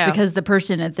bag. Yeah, and I it's know. because the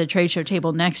person at the trade show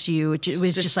table next to you, it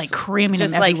was just like cramming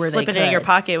just them like everywhere slipping they it in your could.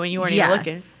 pocket when you weren't Yeah. even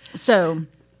looking. So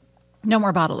no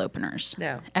more bottle openers.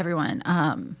 No.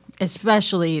 Everyone,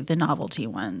 especially the novelty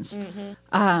ones.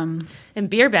 And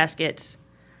beer baskets.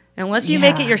 Unless you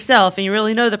make it Yeah. yourself and you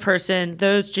really know the person,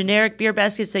 those generic beer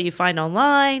baskets that you find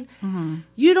online,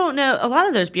 you don't know. A lot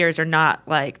of those beers are not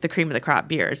like the cream of the crop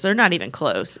beers. They're not even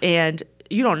close. And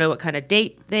you don't know what kind of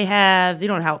date they have. You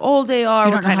don't know how old they are.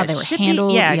 You what don't know kind how of they were shipping.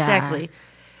 handled. Yeah, Yeah. exactly.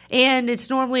 And it's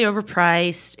normally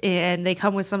overpriced and they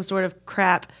come with some sort of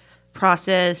crap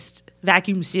processed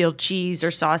vacuum sealed cheese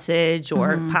or sausage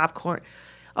or popcorn.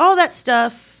 All that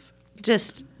stuff,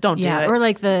 just don't do Yeah. it. Or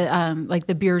like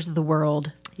the beers of the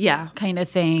world. Yeah. Kind of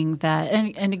thing that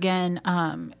and again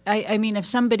I mean if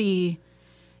somebody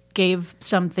gave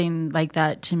something like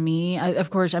that to me, of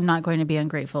course I'm not going to be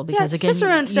ungrateful because again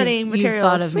Cicerone studying you materials,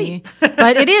 thought of sweet. me,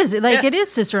 but it is like it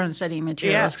is Cicerone studying Yeah.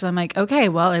 materials because I'm like, okay,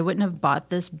 well I wouldn't have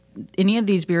bought any of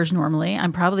these beers normally.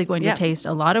 I'm probably going Yeah. to taste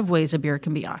a lot of ways a beer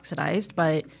can be oxidized,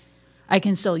 but I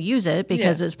can still use it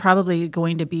because Yeah. it's probably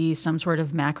going to be some sort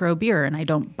of macro beer, and I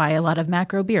don't buy a lot of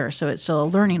macro beer, so it's still a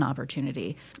learning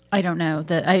opportunity. I don't know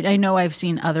that I know I've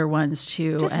seen other ones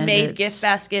too. Just and made it's- gift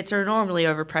baskets are normally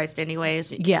overpriced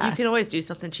anyways. Yeah. You can always do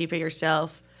something cheaper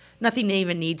yourself. Nothing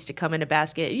even needs to come in a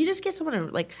basket. You just get someone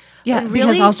to like Yeah, and because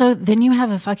really also then you have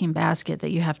a fucking basket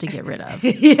that you have to get rid of.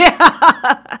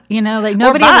 Yeah, you know, like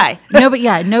nobody, buy.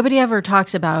 nobody ever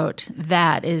talks about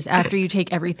that. Is after you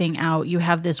take everything out, you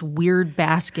have this weird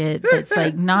basket that's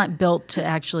like not built to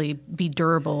actually be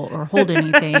durable or hold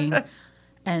anything,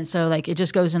 and so like it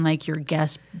just goes in like your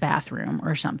guest bathroom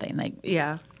or something. Like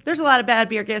Yeah. There's a lot of bad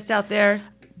beer gifts out there.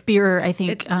 beer, I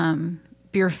think.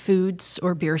 Beer foods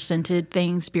or beer scented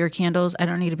things, beer candles. I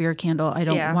don't need a beer candle. I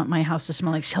don't Yeah. want my house to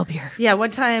smell like stale beer. Yeah,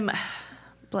 one time,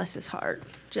 bless his heart,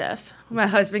 Jeff, my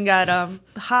husband got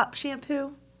hop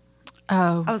shampoo.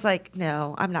 Oh, I was like,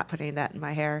 no, I'm not putting that in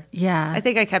my hair. yeah. I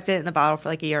think I kept it in the bottle for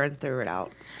like a year and threw it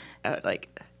out.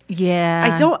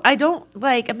 Yeah. I don't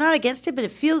like, I'm not against it, but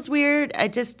it feels weird.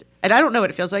 And I don't know what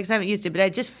it feels like because I haven't used it, but I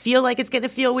just feel like it's going to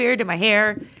feel weird in my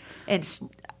hair. And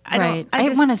I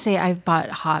want to say I've bought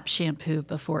hop shampoo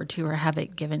before too, or have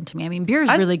it given to me. I mean, beer is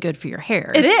really good for your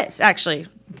hair. It is actually.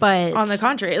 But On the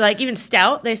contrary, like even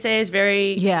stout, they say is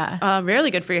very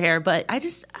rarely good for your hair. But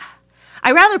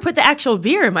I rather put the actual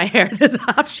beer in my hair than the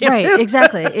hop shampoo. right,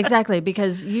 exactly,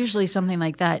 because usually something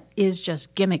like that is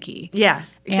just gimmicky. Yeah,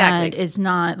 exactly. And it's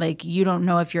not like you don't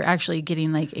know if you're actually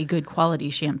getting like a good quality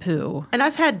shampoo. And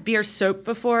I've had beer soap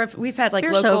before. We've had like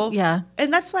Beer local, soap, yeah.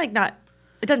 and that's like not.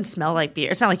 It doesn't smell like beer.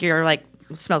 It's not like you're like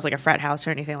smells like a frat house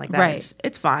or anything like that. Right.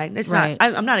 It's fine. It's Right.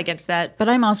 not. I'm not against that. But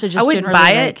I'm also just I wouldn't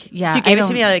generally buy like, it. Yeah, if you gave I it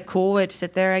to me, don't- I like cool would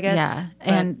sit there. I guess. Yeah, But-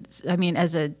 and I mean,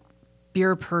 as a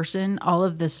beer person, all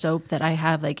of the soap that I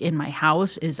have like in my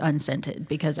house is unscented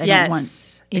because I don't want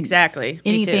yes, exactly. Me too.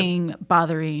 anything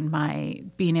bothering my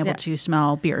being able Yeah. to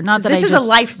smell beer. Not that This I is just, a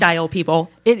lifestyle,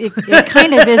 people. It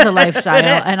kind of is a lifestyle, It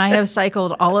is. and I have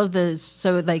cycled all of this.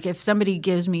 So, like, if somebody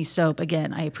gives me soap,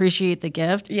 again, I appreciate the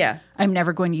gift. Yeah. I'm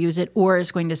never going to use it, or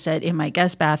it's going to sit in my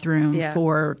guest bathroom Yeah.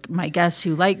 for my guests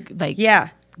who like Yeah.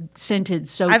 scented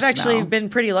soap. I've actually smell. been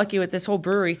pretty lucky with this whole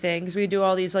brewery thing because we do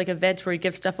all these like events where we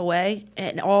give stuff away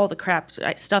and all the crap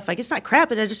stuff. Like it's not crap,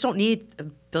 but I just don't need a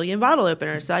billion bottle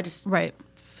openers, so I just right.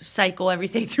 cycle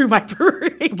everything through my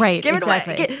brewery. Just Right, give it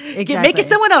exactly. away. Make Exactly. it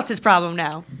someone else's problem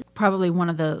now. Probably one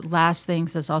of the last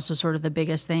things that's also sort of the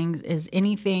biggest thing is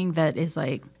anything that is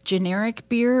like generic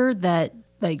beer that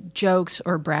like jokes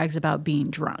or brags about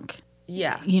being drunk.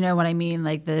 Yeah. You know what I mean?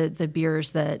 Like the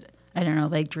beers that I don't know,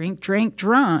 like drink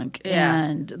drunk, Yeah.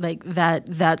 and like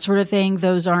that sort of thing.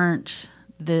 Those aren't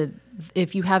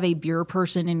if you have a beer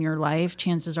person in your life,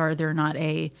 chances are they're not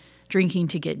a drinking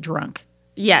to get drunk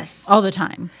Yes. all the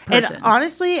time person. And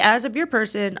honestly, as a beer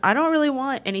person, I don't really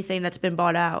want anything that's been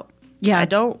bought out. Yeah. I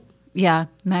don't. Yeah,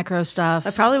 macro stuff.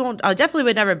 I probably won't. I definitely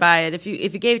would never buy it. If you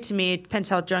gave it to me, it depends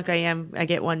how drunk I am. I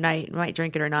get one night, I might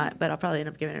drink it or not, but I'll probably end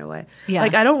up giving it away. Yeah.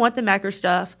 Like I don't want the macro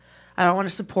stuff. I don't want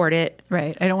to support it.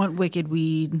 Right. I don't want wicked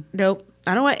weed. Nope.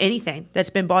 I don't want anything that's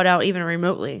been bought out even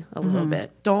remotely a little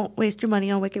bit. Don't waste your money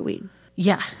on wicked weed.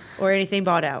 Yeah. Or anything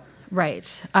bought out. Right.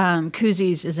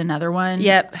 Koozies is another one.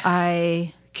 Yep.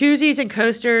 Koozies and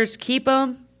coasters, keep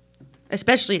them.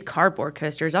 Especially cardboard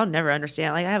coasters. I'll never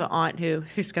understand. Like I have an aunt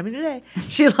who's coming today.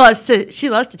 She loves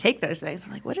to take those things.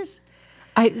 I'm like, what is?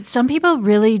 Some people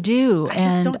really do. I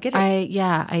just don't get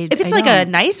it. If it's like a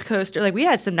nice coaster, like we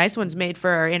had some nice ones made for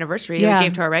our anniversary. Yeah. We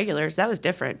gave to our regulars. That was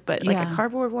different. But like a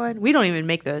cardboard one, we don't even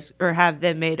make those or have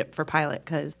them made for Pilot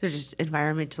because they're just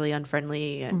environmentally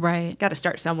unfriendly. And right. Got to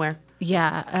start somewhere.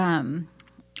 Yeah.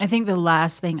 I think the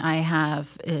last thing I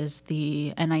have is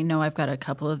and I know I've got a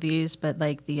couple of these, but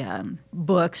like the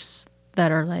books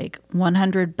that are like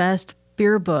 100 best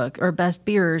beer book or best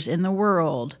beers in the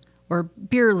world or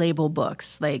beer label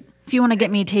books. Like if you want to get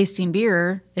me tasting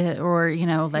beer or,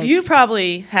 like. You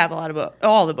probably have a lot of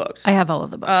all the books. I have all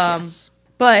of the books, yes.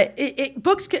 But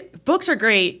books are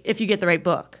great if you get the right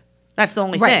book. That's the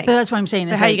only thing. But that's what I'm saying.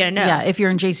 But how are you going to know? Yeah, if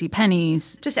you're in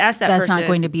JCPenney's, just ask that that's person. Not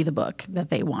going to be the book that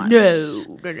they want. No.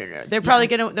 They're probably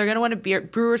going to want a beer.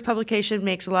 Brewers Publication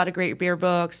makes a lot of great beer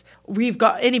books. We've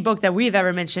got any book that we've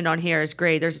ever mentioned on here is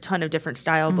great. There's a ton of different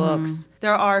style books.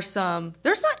 There's some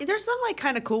like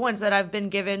kind of cool ones that I've been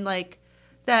given like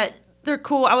that they're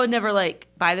cool. I would never like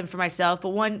buy them for myself, but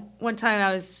one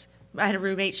time I had a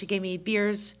roommate. She gave me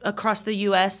beers across the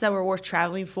U.S. that were worth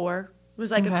traveling for. It was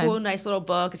like a cool, nice little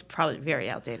book. It's probably very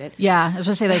outdated. Yeah, I was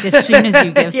going to say, like, as soon as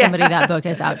you give somebody that book,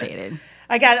 it's outdated.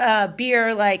 I got a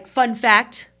beer, like, fun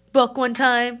fact book one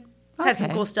time. Had some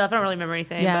cool stuff. I don't really remember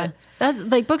anything. Yeah, but. that's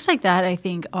like books like that. I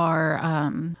think are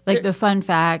the fun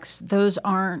facts. Those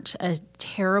aren't a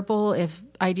terrible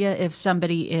idea if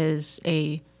somebody is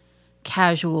a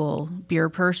casual beer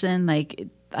person. Like,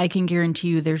 I can guarantee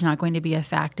you, there's not going to be a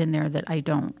fact in there that I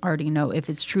don't already know if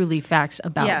it's truly facts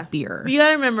about beer. You got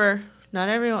to remember. Not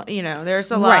everyone,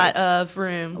 there's a lot of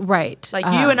room. Right. Like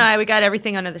you and I, we got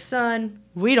everything under the sun.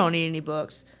 We don't need any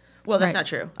books. Well, that's not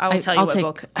true. I will tell you what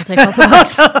book. I'll take all the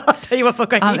books. I'll tell you what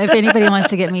book I need. If anybody wants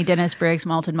to get me Dennis Briggs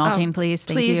Malted Malting, please.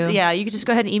 Thank you. Yeah. You can just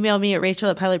go ahead and email me at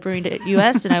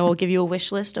rachel@pilotbrewing.us and I will give you a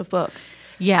wish list of books.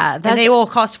 Yeah. And they will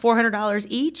cost $400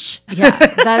 each. Yeah.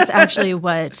 That's actually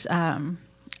what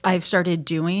I've started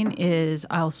doing is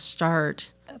I'll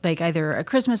start like either a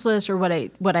Christmas list or what I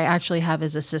actually have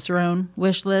is a Cicerone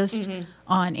wish list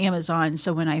on Amazon.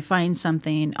 So when I find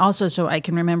something, also so I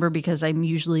can remember because I'm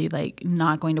usually like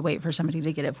not going to wait for somebody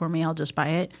to get it for me. I'll just buy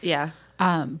it. Yeah.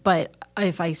 But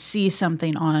if I see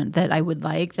something on that I would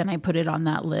like, then I put it on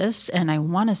that list. And I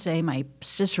want to say my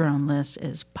Cicerone list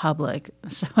is public.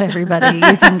 So everybody,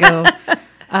 you can go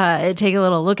take a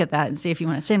little look at that and see if you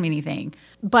want to send me anything.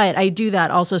 But I do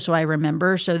that also so I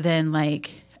remember. So then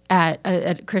like,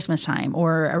 at Christmas time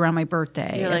or around my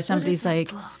birthday, if somebody's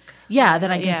like, then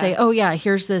I can say, oh yeah,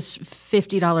 here's this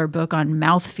 $50 book on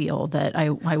mouthfeel that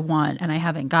I want and I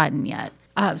haven't gotten yet.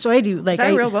 So I do like. Is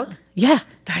that a real book? Yeah.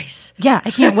 Nice. Yeah,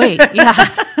 I can't wait. Yeah.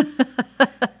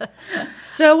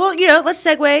 So let's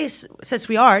segue since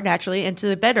we are naturally into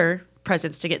the better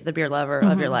presents to get the beer lover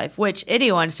of your life, which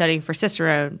anyone studying for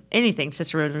Cicerone, anything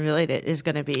Cicerone related is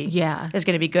going to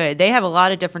be good. They have a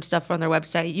lot of different stuff on their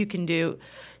website. You can do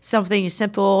something as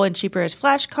simple and cheaper as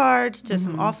flashcards to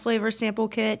some off-flavor sample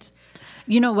kits.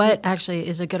 You know what actually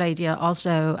is a good idea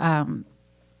also,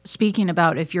 speaking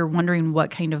about if you're wondering what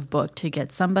kind of book to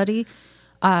get somebody,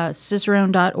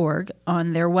 Cicerone.org,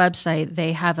 on their website,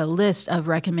 they have a list of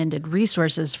recommended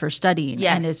resources for studying.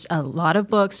 Yes. And it's a lot of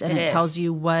books, and it tells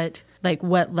you what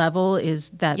level is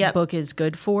that book is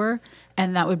good for.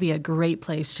 And that would be a great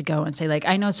place to go and say, like,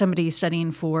 I know somebody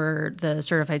studying for the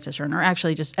Certified Cicerone, or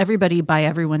actually just everybody by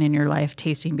everyone in your life,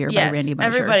 Tasting Beer by Randy Meisher.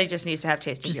 Everybody just needs to have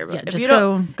Tasting Beer. Yeah, just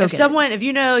go if someone, if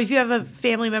you have a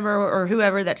family member or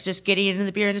whoever that's just getting into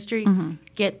the beer industry,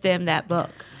 get them that book.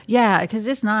 Yeah, because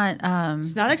it's not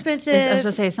expensive. I was going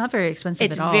to say, it's not very expensive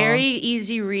at all. It's very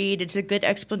easy read. It's a good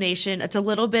explanation. It's a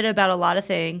little bit about a lot of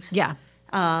things. Yeah.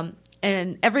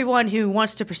 And everyone who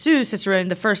wants to pursue Cicerone,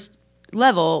 the first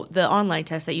level, the online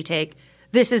test that you take,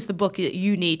 this is the book that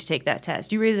you need to take that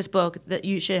test. You read this book, that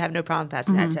you should have no problem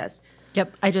passing that test.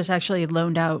 Yep. I just actually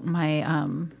loaned out my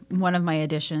one of my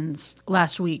editions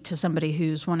last week to somebody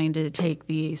who's wanting to take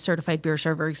the Certified Beer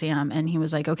Server exam, and he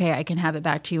was like, okay, I can have it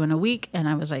back to you in a week. And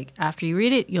I was like, after you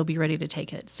read it, you'll be ready to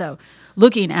take it. So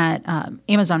looking at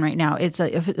Amazon right now, it's a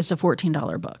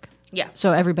 $14 book. Yeah.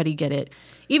 So everybody get it.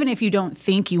 even if you don't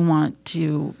think you want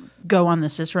to go on the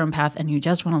Cicerone path and you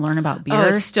just want to learn about beer,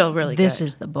 it's still really this good.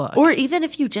 is the book. Or even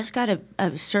if you just got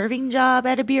a serving job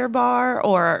at a beer bar,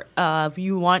 or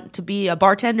you want to be a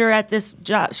bartender at this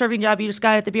serving job you just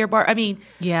got at the beer bar. I mean,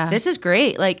 this is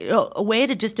great. Like a way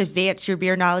to just advance your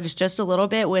beer knowledge just a little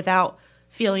bit without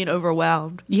feeling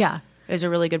overwhelmed. Yeah. Is a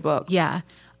really good book. Yeah.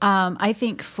 I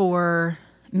think for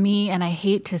me, and I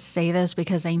hate to say this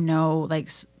because I know like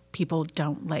people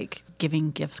don't like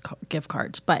giving gift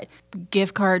cards, but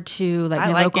gift card to like I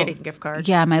my like local, getting gift cards.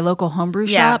 Yeah, my local homebrew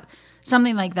shop.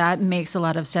 Something like that makes a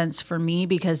lot of sense for me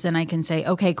because then I can say,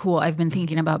 okay, cool. I've been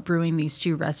thinking about brewing these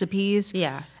 2 recipes.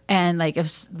 Yeah. And like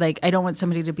if like I don't want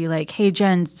somebody to be like, hey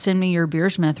Jen, send me your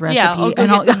Beersmith recipe. Yeah, I'll go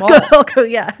and get them all. I'll go,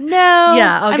 yeah. No.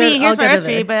 Yeah. I mean, here's my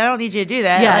recipe, but I don't need you to do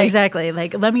that. Yeah, like, exactly.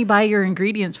 Like, let me buy your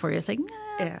ingredients for you. It's like,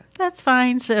 nah, that's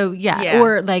fine. So yeah.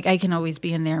 Or like I can always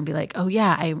be in there and be like, oh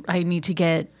yeah, I need to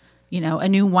get, a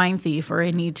new wine thief, or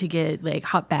I need to get like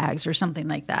hot bags or something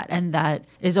like that. And that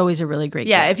is always a really great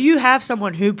gift. If you have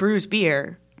someone who brews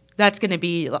beer, that's going to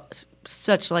be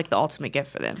such like the ultimate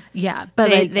gift for them. Yeah. But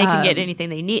they can get anything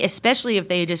they need, especially if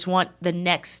they just want the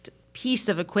next piece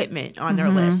of equipment on their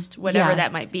list, whatever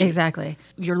that might be. Exactly.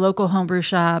 Your local homebrew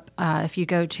shop, if you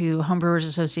go to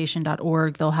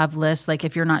homebrewersassociation.org, they'll have lists. Like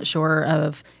if you're not sure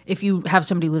of, if you have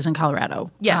somebody who lives in Colorado,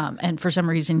 and for some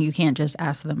reason you can't just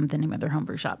ask them the name of their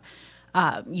homebrew shop,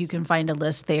 you can find a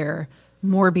list there.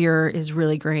 More Beer is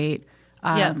really great.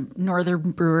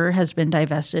 Northern Brewer has been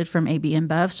divested from AB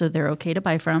InBev, so they're okay to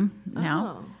buy from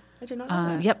now. Oh, I did not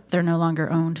know that. Yep, they're no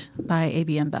longer owned by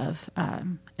AB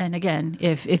InBev. And again,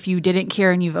 if you didn't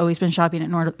care and you've always been shopping at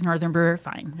Northern Brewer,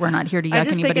 fine. We're not here to yuck anybody's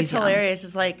I just think it's yum. hilarious.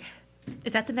 It's like,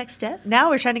 is that the next step? Now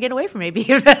we're trying to get away from AB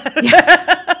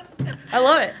InBev. I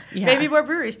love it. Yeah. Maybe more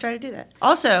breweries try to do that.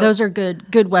 Also, those are good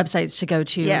websites to go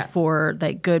to for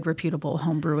like good, reputable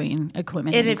home brewing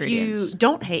equipment and ingredients. If you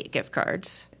don't hate gift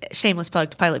cards, shameless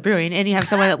plug to Pilot Brewing, and you have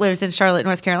someone that lives in Charlotte,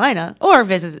 North Carolina, or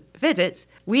visits,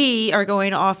 we are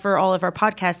going to offer all of our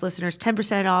podcast listeners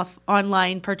 10% off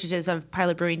online purchases of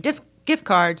Pilot Brewing gift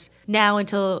cards now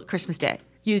until Christmas Day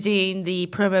using the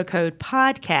promo code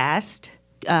podcast,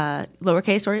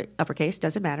 lowercase or uppercase,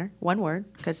 doesn't matter, one word,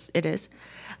 because it is.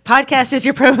 Podcast is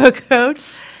your promo code.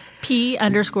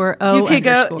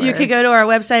 P_O_. You could go to our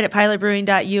website at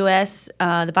pilotbrewing.us.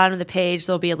 The bottom of the page,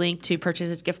 there'll be a link to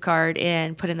purchase a gift card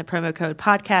and put in the promo code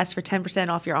podcast for 10%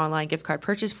 off your online gift card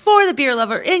purchase for the beer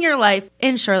lover in your life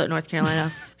in Charlotte, North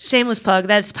Carolina. Shameless plug.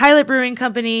 That's Pilot Brewing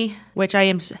Company, which I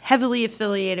am heavily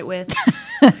affiliated with.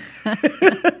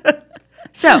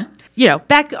 So,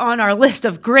 back on our list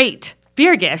of great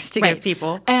beer gifts to give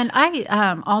people. And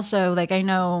I also, like, I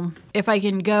know if I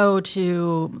can go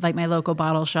to, like, my local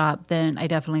bottle shop, then I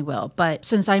definitely will. But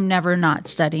since I'm never not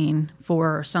studying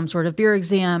for some sort of beer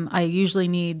exam, I usually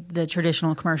need the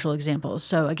traditional commercial examples.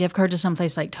 So a gift card to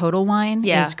someplace like Total Wine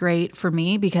is great for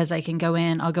me because I'll go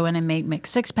in and make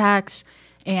mixed 6-packs.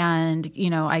 And,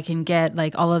 I can get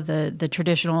like all of the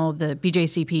traditional, the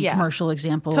BJCP commercial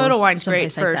examples. Total Wine's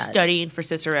great for studying for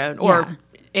Cicerone or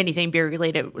anything beer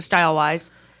related style wise.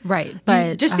 Right.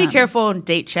 But just be careful and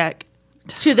date check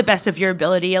to the best of your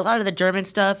ability. A lot of the German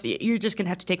stuff, you're just going to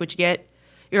have to take what you get.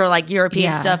 Your like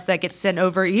European stuff that gets sent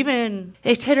over, even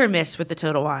it's hit or miss with the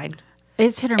Total Wine.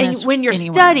 It's hit or miss. And when you're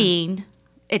studying,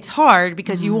 it's hard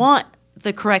because you want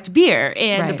the correct beer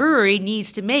and the brewery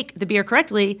needs to make the beer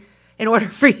correctly in order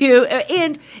for you,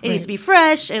 and it needs to be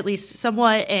fresh, at least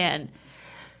somewhat, and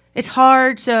it's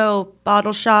hard. So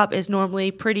bottle shop is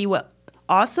normally pretty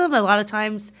awesome. A lot of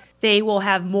times they will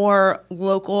have more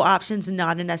local options and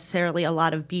not necessarily a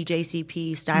lot of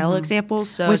BJCP style examples.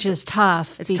 So which is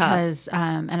tough because,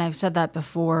 and I've said that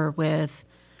before with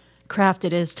craft,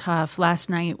 it is tough. Last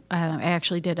night, I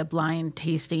actually did a blind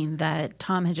tasting that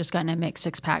Tom had just gotten a mixed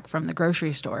 6-pack from the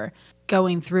grocery store.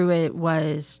 Going through it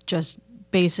was just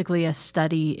basically a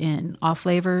study in off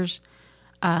flavors.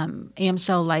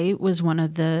 Amstel Light was one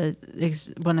of the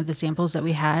samples that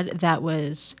we had that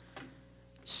was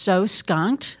so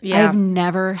skunked. Yeah. I've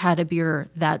never had a beer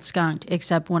that skunked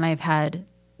except when I've had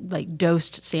like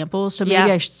dosed samples. So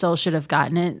maybe I still should have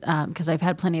gotten it because I've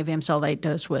had plenty of Amstel Light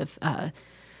dosed with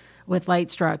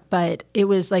Light Struck. But it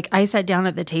was like I sat down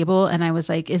at the table and I was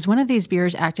like, is one of these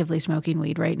beers actively smoking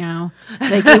weed right now?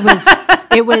 Like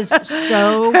it was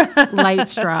so Light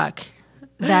Struck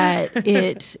that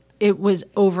it was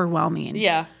overwhelming.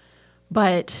 Yeah.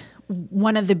 But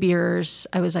one of the beers,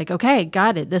 I was like, okay,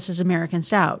 got it. This is American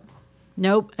Stout.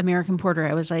 Nope, American Porter.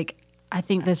 I was like, I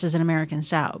think this is an American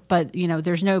Stout. But,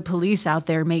 there's no police out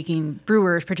there making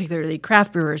brewers, particularly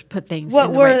craft brewers, put things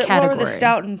in the right category. What were the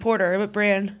Stout and Porter? What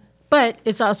brand? But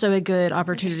it's also a good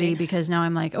opportunity because now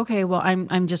I'm like, okay, well,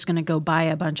 I'm just going to go buy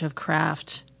a bunch of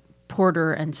craft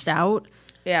porter and stout.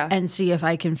 Yeah. And see if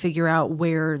I can figure out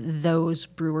where those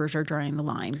brewers are drawing the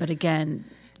line. But again,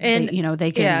 And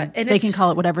they can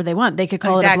call it whatever they want. They could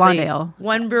call it a blonde ale.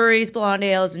 One brewery's blonde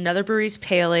ale is another brewery's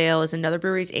pale ale is another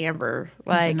brewery's amber.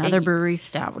 Like another brewery's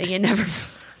stout. And you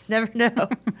never know.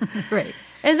 Right.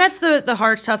 And that's the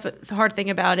hard thing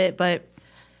about it. But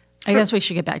I guess we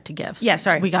should get back to gifts. Yeah,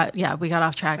 sorry. We got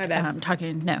off track.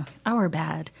 Our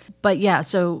bad. But yeah,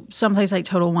 so someplace like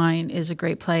Total Wine is a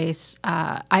great place.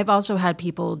 I've also had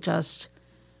people just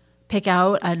pick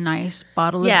out a nice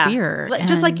bottle of beer.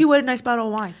 Just like you would a nice bottle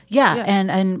of wine. Yeah.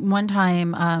 And one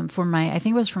time I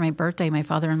think it was for my birthday, my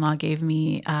father-in-law gave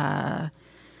me, it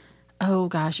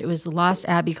was the Lost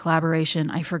Abbey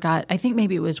collaboration. I forgot. I think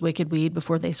maybe it was Wicked Weed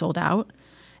before they sold out.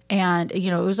 And,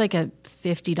 it was like a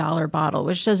 $50 bottle,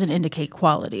 which doesn't indicate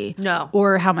quality. No.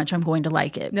 Or how much I'm going to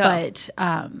like it. No. But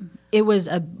it was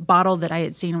a bottle that I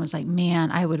had seen and was like,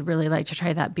 man, I would really like to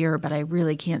try that beer, but I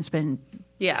really can't spend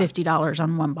 $50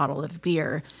 on one bottle of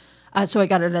beer. So I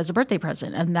got it as a birthday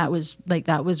present. And that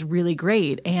was really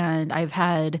great. And I've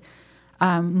had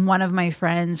one of my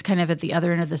friends kind of at the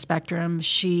other end of the spectrum.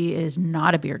 She is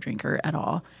not a beer drinker at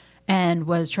all. And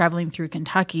was traveling through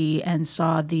Kentucky and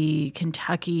saw the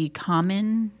Kentucky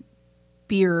Common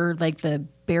beer, like the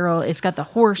barrel. It's got the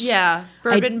horse. Yeah,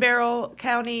 Bourbon Barrel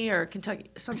County or Kentucky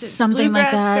something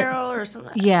like that. Barrel or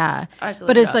something. Yeah,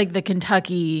 but it's like the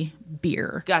Kentucky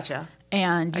beer. Gotcha.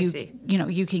 And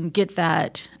you can get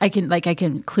that. I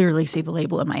can clearly see the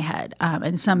label in my head.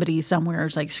 And somebody somewhere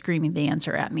is like screaming the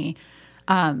answer at me.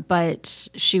 But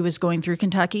she was going through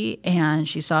Kentucky and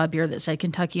she saw a beer that said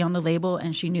Kentucky on the label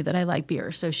and she knew that I like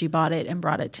beer. So she bought it and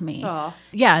brought it to me. Aww.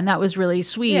 Yeah. And that was really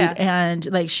sweet. Yeah. And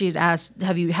like she'd asked,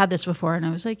 have you had this before? And I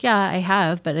was like, yeah, I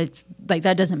have, but it's like,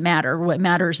 that doesn't matter. What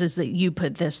matters is that you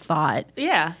put this thought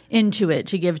into it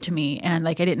to give to me. And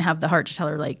like, I didn't have the heart to tell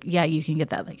her like, yeah, you can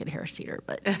get that like at Harris Teeter,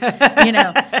 but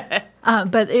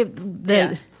but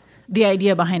the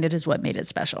idea behind it is what made it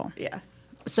special. Yeah.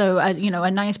 So, a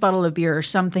nice bottle of beer,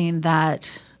 something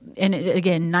that, and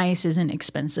again, nice isn't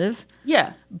expensive.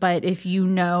 Yeah. But if you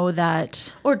know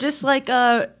that. Or just like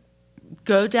go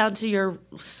down to your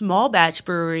small batch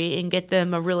brewery and get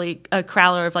them a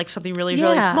crowler of like something really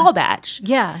small batch.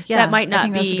 Yeah. That might not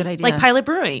be that's a good idea. Like Pilot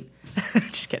Brewing.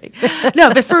 Just kidding.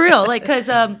 No, but for real, like, because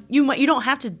you don't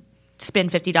have to spend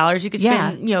 $50. You could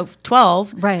spend,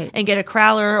 $12 and get a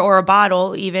crowler or a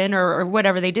bottle even or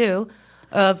whatever they do.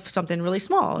 Of something really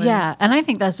small. And I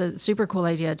think that's a super cool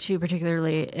idea too,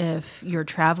 particularly if you're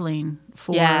traveling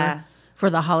for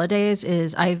the holidays.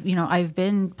 Is I've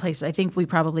been places, I think we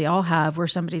probably all have, where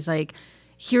somebody's like,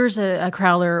 here's a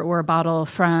crowler or a bottle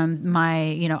from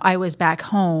my, I was back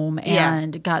home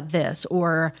and got this,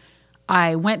 or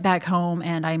I went back home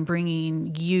and I'm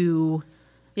bringing you.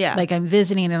 Yeah. Like I'm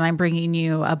visiting and I'm bringing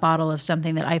you a bottle of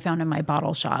something that I found in my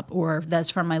bottle shop or that's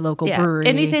from my local brewery.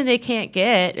 Anything they can't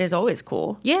get is always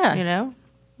cool. Yeah.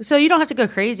 So you don't have to go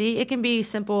crazy. It can be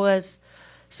simple as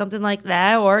something like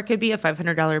that, or it could be a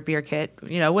 $500 beer kit,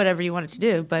 whatever you want it to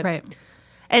do. But right.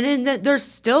 And then there's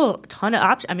still a ton of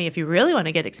options. I mean, if you really want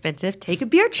to get expensive, take a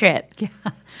beer trip. Yeah.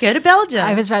 Go to Belgium.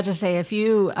 I was about to say, if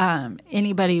you,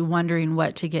 anybody wondering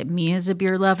what to get me as a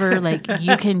beer lover, like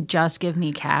you can just give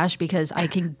me cash because I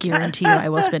can guarantee you I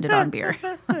will spend it on beer.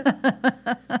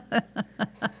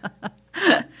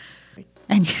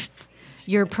 And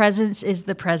your presence is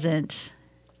the present.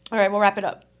 All right, we'll wrap it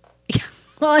up.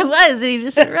 Well, I was, and you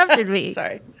just interrupted me.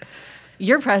 Sorry.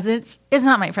 Your presence is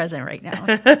not my present right now.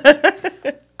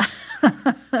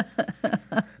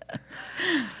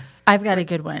 I've got a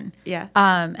good one. Yeah.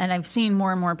 And I've seen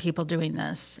more and more people doing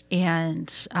this.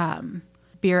 And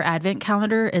beer advent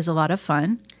calendar is a lot of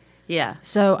fun. Yeah.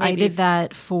 So maybe. I did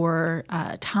that for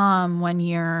Tom one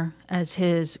year as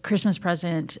his Christmas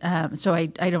present. So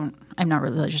I'm not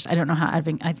religious. I don't know how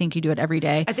advent. I think you do it every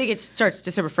day. I think it starts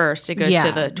December 1st. It goes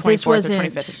to the 24th or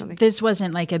 25th or something. This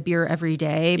wasn't like a beer every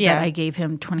day, but I gave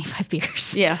him 25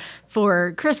 beers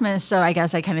for Christmas. So I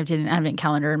guess I kind of did an advent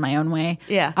calendar in my own way.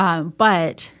 Yeah.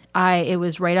 But it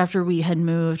was right after we had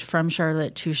moved from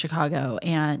Charlotte to Chicago.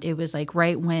 And it was like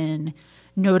right when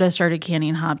Noda started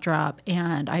canning Hop Drop,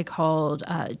 and I called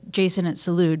Jason at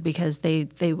Salud because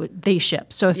they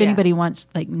ship. So if anybody wants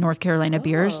like North Carolina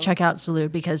beers, check out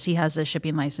Salud because he has a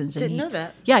shipping license. Didn't know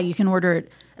that. Yeah, you can order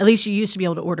it. At least you used to be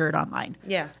able to order it online.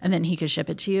 Yeah, and then he could ship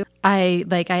it to you. I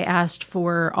asked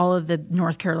for all of the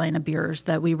North Carolina beers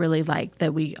that we really liked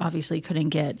that we obviously couldn't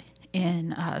get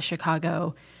in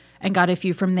Chicago. and got a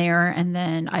few from there. And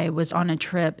then I was on a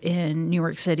trip in New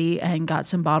York City and got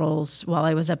some bottles while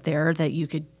I was up there that you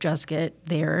could just get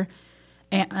there.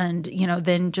 And,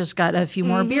 then just got a few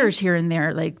more beers here and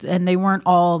there. And they weren't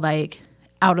all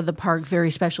out of the park,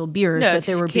 very special beers, No, but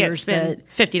there were beers that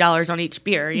 $50 on each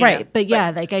beer. Right.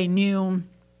 But I knew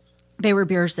they were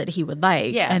beers that he would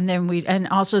like. Yeah. And then and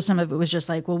also some of it was just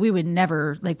we would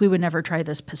never try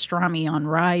this pastrami on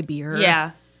rye beer.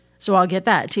 Yeah. So I'll get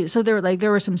that too. So there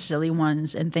were some silly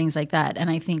ones and things like that. And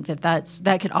I think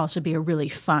that could also be a really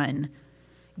fun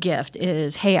gift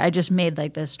is, hey, I just made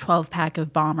this 12-pack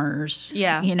of Bombers.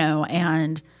 Yeah.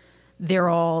 And they're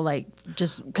all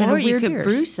just kind of weird beers. Or you could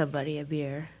brew somebody a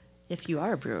beer if you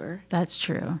are a brewer. That's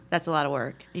true. That's a lot of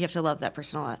work. You have to love that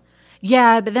person a lot.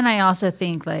 Yeah, but then I also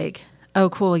think oh,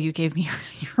 cool, you gave me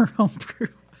your home brew.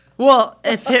 Well,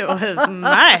 if it was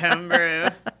my home brew,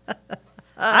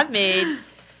 I've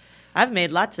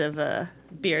made lots of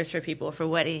beers for people for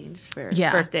weddings, for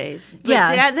birthdays.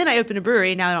 But then I opened a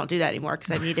brewery. Now I don't do that anymore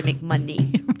because I need to make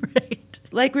money. Right.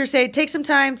 Like we were saying, take some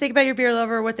time, think about your beer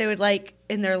lover, what they would like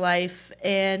in their life,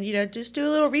 and just do a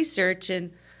little research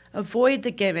and avoid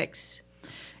the gimmicks.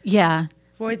 Yeah.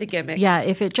 Avoid the gimmicks. Yeah,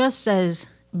 if it just says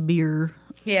beer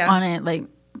on it,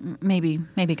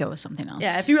 maybe go with something else.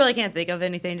 Yeah, if you really can't think of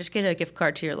anything, just get a gift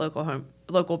card to your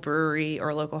local brewery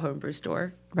or local homebrew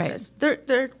store. Right.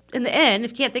 They're in the end,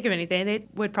 if you can't think of anything, they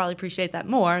would probably appreciate that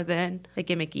more than a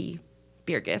gimmicky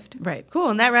beer gift. Right. Cool,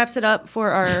 and that wraps it up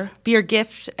for our beer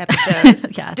gift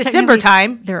episode. Yeah. December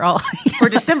time. They're all for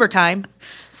December time.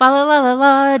 Fa la la la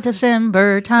la,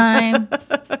 December time.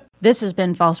 This has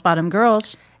been False Bottom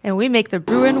Girls. And we make the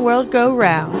brewing world go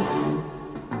round.